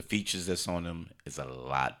the features that's on them is a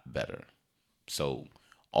lot better. So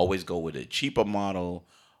always go with a cheaper model,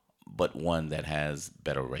 but one that has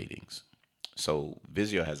better ratings. So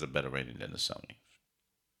Vizio has a better rating than the Sony.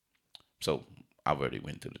 So I've already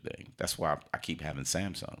went through the thing. That's why I keep having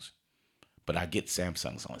Samsungs. But I get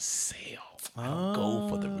Samsungs on sale. I don't go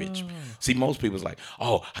for the rich. See, most people's like,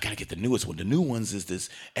 oh, I got to get the newest one. The new ones is this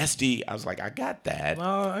SD. I was like, I got that.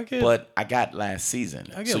 But I got last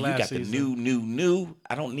season. So you got the new.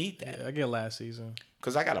 I don't need that. Yeah, I get last season.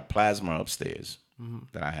 Because I got a plasma upstairs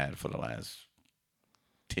that I had for the last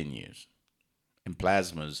 10 years. And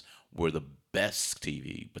plasmas were the best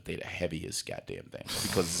TV, but they're the heaviest goddamn thing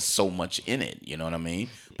because there's so much in it. You know what I mean?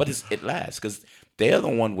 But it lasts because they're the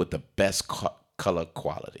one with the best color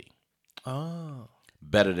quality. Oh.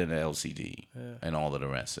 Better than the LCD and all of the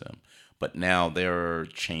rest of them. But now they're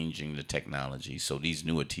changing the technology, so these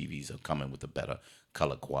newer TVs are coming with a better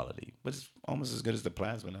color quality. But it's almost as good as the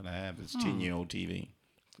plasma that I have. It's 10-year-old TV.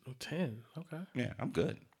 10, okay. Yeah, I'm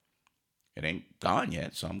good. It ain't gone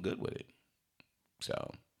yet, so I'm good with it.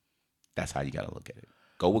 So that's how you got to look at it.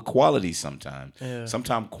 Go with quality sometimes. Yeah.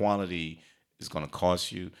 Sometimes quality is going to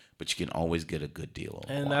cost you, but you can always get a good deal on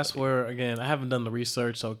quality. That's where, again, I haven't done the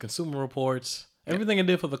research. So Consumer Reports, everything I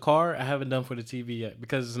did for the car, I haven't done for the TV yet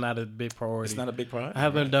because it's not a big priority. It's not a big priority? I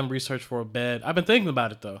haven't done research for a bed. I've been thinking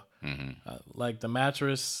about it, though. Like the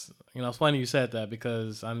mattress, it's funny you said that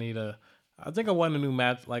because I think I want a new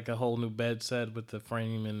like a whole new bed set with the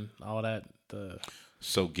frame and all that.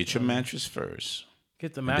 So get your mattress first.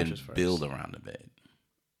 Get the mattress first. Build around the bed.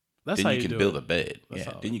 That's then how you can build a bed.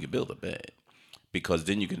 Then you can build a bed because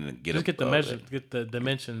then you can get get the measure, get the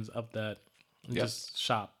dimensions of that, and just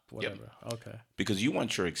shop whatever. Okay. Because you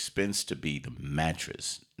want your expense to be the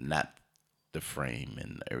mattress, not the frame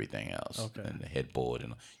and everything else, Okay. and the headboard,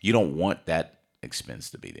 and you don't want that expense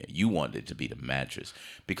to be there. You want it to be the mattress,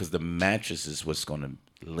 because the mattress is what's going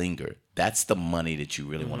to linger. That's the money that you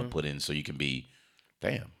really want to put in, so you can be,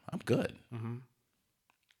 damn, I'm good.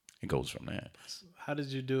 It goes from there. How did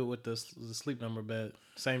you do it with the sleep number bed?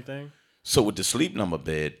 Same thing? So with the sleep number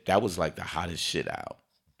bed, that was like the hottest shit out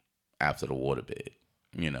after the water bed,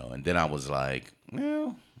 and then I was like,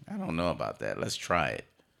 well, I don't know about that. Let's try it.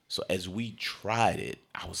 So as we tried it,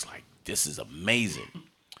 I was like, this is amazing.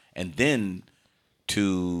 And then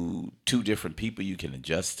to two different people you can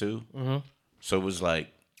adjust to. So it was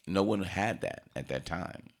like no one had that at that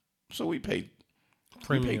time. So we paid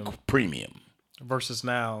premium. Versus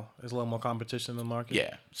now, there's a little more competition in the market.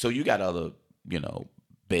 Yeah. So you got other,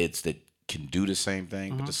 beds that can do the same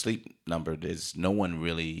thing, but the sleep number, there's no one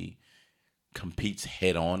really competes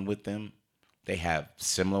head on with them. They have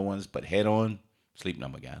similar ones, but head on, sleep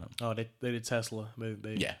number got them. Oh, they did Tesla.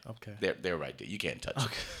 They Yeah. Okay. They're right there. You can't touch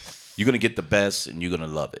it. You're gonna get the best, and you're gonna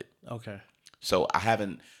love it. Okay. So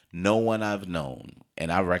no one I've known,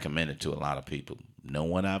 and I recommend it to a lot of people. No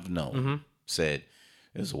one I've known said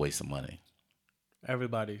it was a waste of money.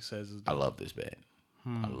 Everybody says I love this bed.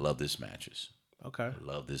 I love this mattress. Okay. I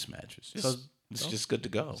love this mattress. It's So just good to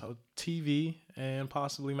go. So TV and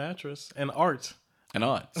possibly mattress and art. And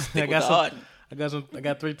art. I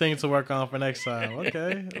got 3 things to work on for next time.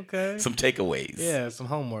 Okay. Some takeaways. Yeah, some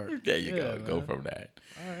homework. There you go. Man. Go from that.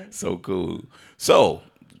 All right. So cool. So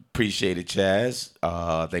appreciate it, Chaz.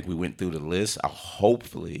 I think we went through the list.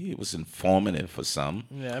 Hopefully it was informative for some.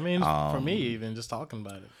 Yeah, I mean, for me, even just talking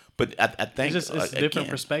about it. But I think it's a different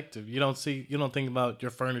perspective. You don't think about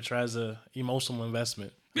your furniture as a emotional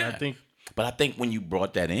investment. Yeah. But I think when you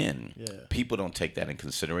brought that in, Yeah. people don't take that in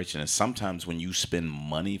consideration. And sometimes when you spend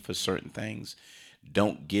money for certain things,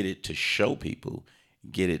 don't get it to show people,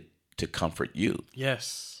 get it to comfort you.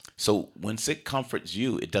 Yes. So once it comforts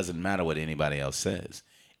you, it doesn't matter what anybody else says.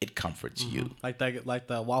 It comforts you. Like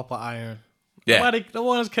the waffle iron. Yeah. No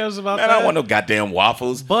one else cares about Man, that. I don't want no goddamn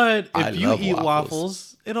waffles. But I if you love eat waffles.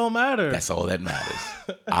 waffles, it don't matter. That's all that matters.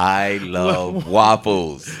 I love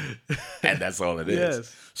waffles. And that's all it is.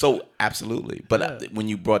 Yes. So, absolutely. But Yeah. when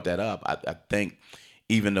you brought that up, I think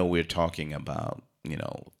even though we're talking about,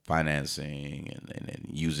 financing and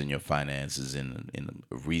using your finances in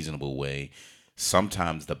a reasonable way,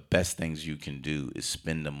 sometimes the best things you can do is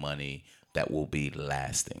spend the money that will be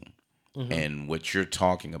lasting. And what you're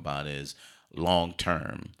talking about is long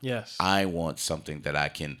term. Yes. I want something that I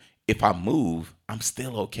can, if I move, I'm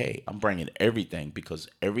still okay. I'm bringing everything, because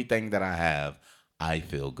everything that I have, I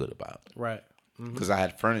feel good about. Right. Because I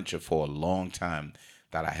had furniture for a long time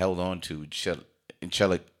that I held on to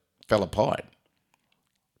until it fell apart.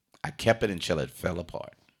 I kept it until it fell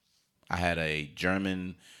apart. I had a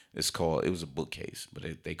German, it was a bookcase,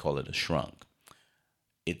 but they call it a shrunk.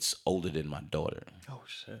 It's older than my daughter. Oh,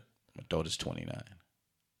 shit. My daughter's 29.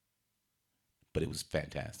 But it was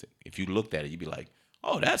fantastic. If you looked at it, you'd be like,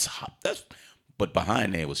 oh, that's hot. But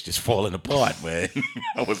behind there was just falling apart, man.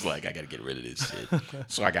 I was like, I got to get rid of this shit.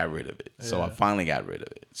 So I got rid of it. So I finally got rid of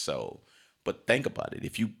it. So, but think about it.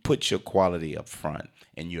 If you put your quality up front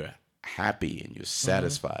and you're happy and you're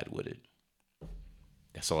satisfied with it,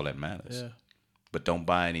 that's all that matters. Yeah. But don't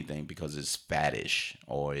buy anything because it's faddish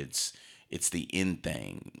or it's the in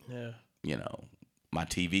thing. Yeah. My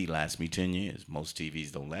TV lasts me 10 years. Most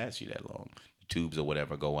TVs don't last you that long. The tubes or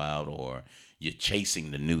whatever go out, or you're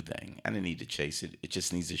chasing the new thing. I didn't need to chase it. It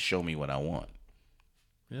just needs to show me what I want.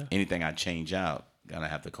 Yeah. Anything I change out, gonna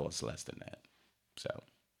have to cost less than that. So,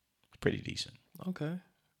 it's pretty decent. Okay.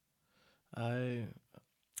 I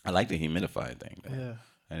like the humidifier thing, though. Yeah.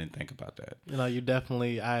 I didn't think about that. You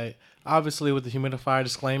definitely, obviously with the humidifier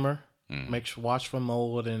disclaimer, make sure, watch for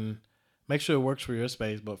mold and make sure it works for your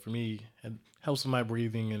space. But for me, it helps with my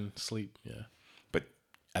breathing and sleep. Yeah. But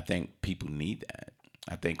I think people need that.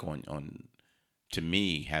 I think to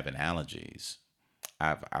me, having allergies,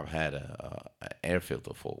 I've had a air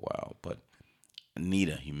filter for a while, but I need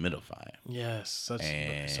a humidifier. Yes.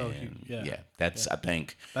 Yeah. That's I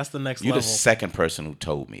think that's the next you're level. the second person who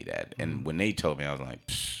told me that, and when they told me, I was like,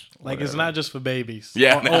 like it's not just for babies.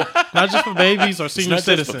 Yeah, not just for babies or senior it's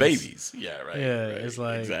not citizens. just for babies. Yeah, right. Yeah, right, it's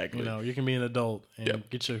like exactly. you can be an adult and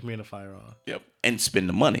get your humidifier on. Yep, and spend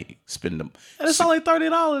the money. And it's only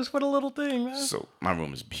 $30 for the little thing, man. So my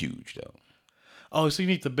room is huge though. Oh, so you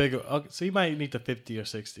need the bigger. Okay, so you might need the 50 or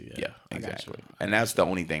 60. Yeah, exactly. And that's the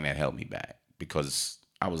only thing that held me back, because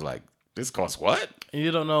I was like, this costs what? And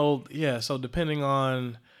you don't know. Yeah, so depending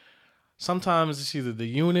on, sometimes it's either the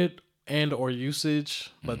unit and or usage,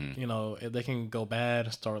 but you know, if they can go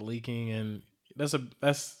bad, start leaking, and that's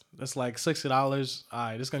like $60. All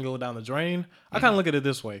right, it's gonna go down the drain. I kind of look at it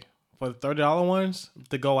this way: for the $30 ones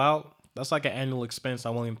to go out, that's like an annual expense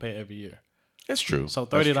I'm willing to pay every year. That's true. So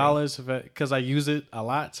 $30, because I use it a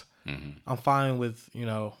lot, I'm fine with, you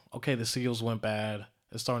know, okay, the seals went bad,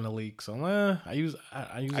 it's starting to leak, so I use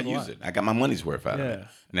it. I got my money's worth out of it.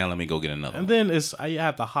 Now let me go get another. And then I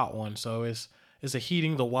have the hot one, so it's a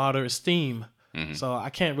heating the water, it's steam. So I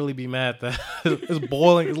can't really be mad that it's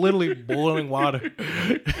boiling. It's literally boiling water,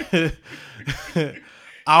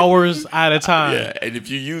 hours at a time. Yeah, and if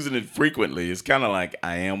you're using it frequently, it's kind of like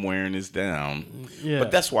I am wearing this down. Yeah,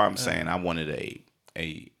 but that's why I'm saying I wanted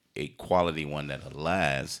a quality one that'll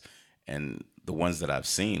last, and the ones that I've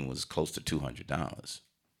seen was close to $200.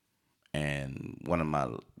 And one of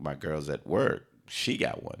my girls at work, she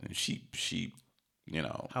got one, and she you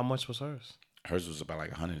know, how much was hers? Hers was about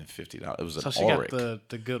like $150. It was an so she Auric. got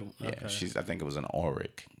the good one. Yeah, okay. I think it was an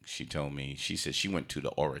Auric. She told me. She said she went to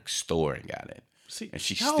the Auric store and got it. See, and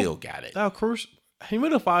she still got it. Now, crucial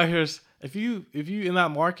humidifiers. If you in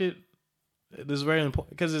that market, this is very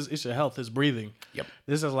important because it's your health, it's breathing. Yep.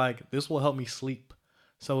 This will help me sleep.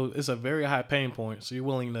 So it's a very high pain point. So you're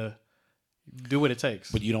willing to do what it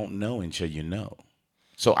takes. But you don't know until you know.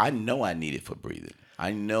 So I know I need it for breathing.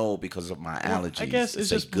 I know because of my allergies. I guess it's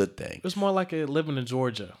just a good thing. It's more like living in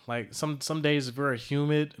Georgia. Like some days it's very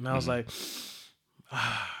humid, and I was like,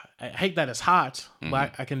 I hate that it's hot,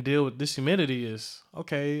 but I can deal with this humidity. Is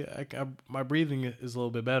okay. My breathing is a little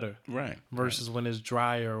bit better, right? Versus when it's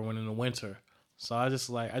drier or when in the winter. So I just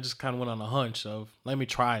kind of went on a hunch of let me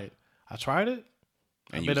try it. I tried it,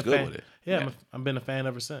 and you was good with it. Yeah, I've been a fan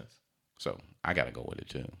ever since. So I gotta go with it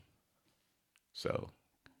too. So.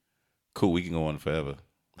 Cool, we can go on forever.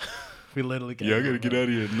 We literally can. Yeah, I gotta get out of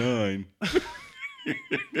here at 9.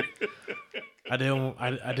 I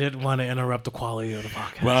didn't want to interrupt the quality of the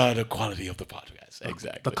podcast. Right, the quality of the podcast.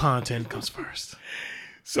 Exactly. The content comes first.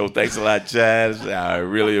 So thanks a lot, Chaz. I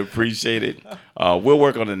really appreciate it. We'll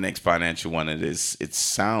work on the next financial one. It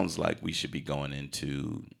sounds like we should be going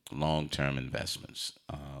into long-term investments.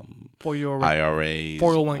 For your IRAs,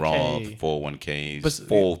 401k, Roth, 401ks,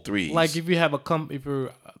 403s. Like if you have if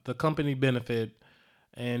you're the company benefit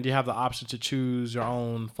and you have the option to choose your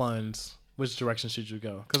own funds, which direction should you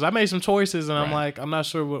go? Because I made some choices and I'm like, I'm not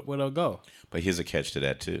sure where they'll go. But here's a catch to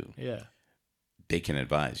that too. Yeah. They can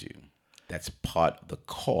advise you. That's part of the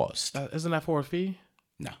cost. Isn't that for a fee?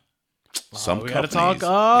 No. Some we companies. Gotta talk.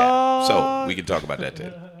 Yeah. So we can talk about that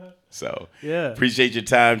too. So appreciate your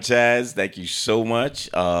time, Chaz. Thank you so much.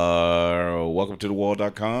 Welcome to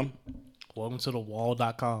thewall.com. Welcome to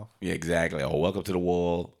thewall.com. Yeah, exactly. Or welcome to the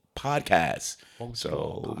Wall podcast.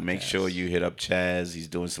 So make sure you hit up Chaz. He's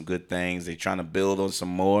doing some good things. They're trying to build on some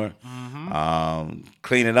more.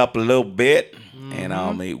 Clean it up a little bit.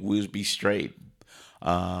 And we'll be straight.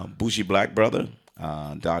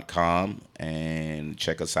 BougieBlackBrother.com and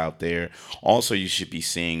check us out there. Also, you should be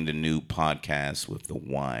seeing the new podcast with the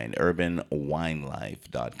wine,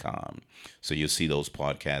 UrbanWineLife.com. So you'll see those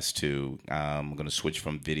podcasts too. I'm going to switch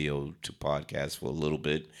from video to podcast for a little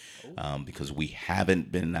bit because I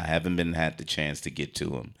haven't had the chance to get to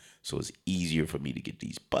them. So it's easier for me to get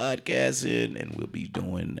these podcasts in, and we'll be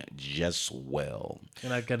doing just well.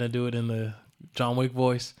 You're not going to do it in the John Wick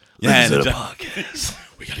voice? Yeah, the podcast.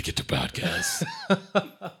 We got to get to podcasts.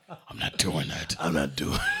 I'm not doing that.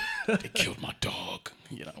 They killed my dog.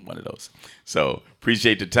 You know, one of those. So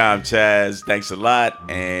appreciate the time, Chaz. Thanks a lot.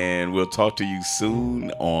 And we'll talk to you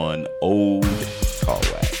soon on Old Car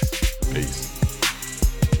Wax. Peace.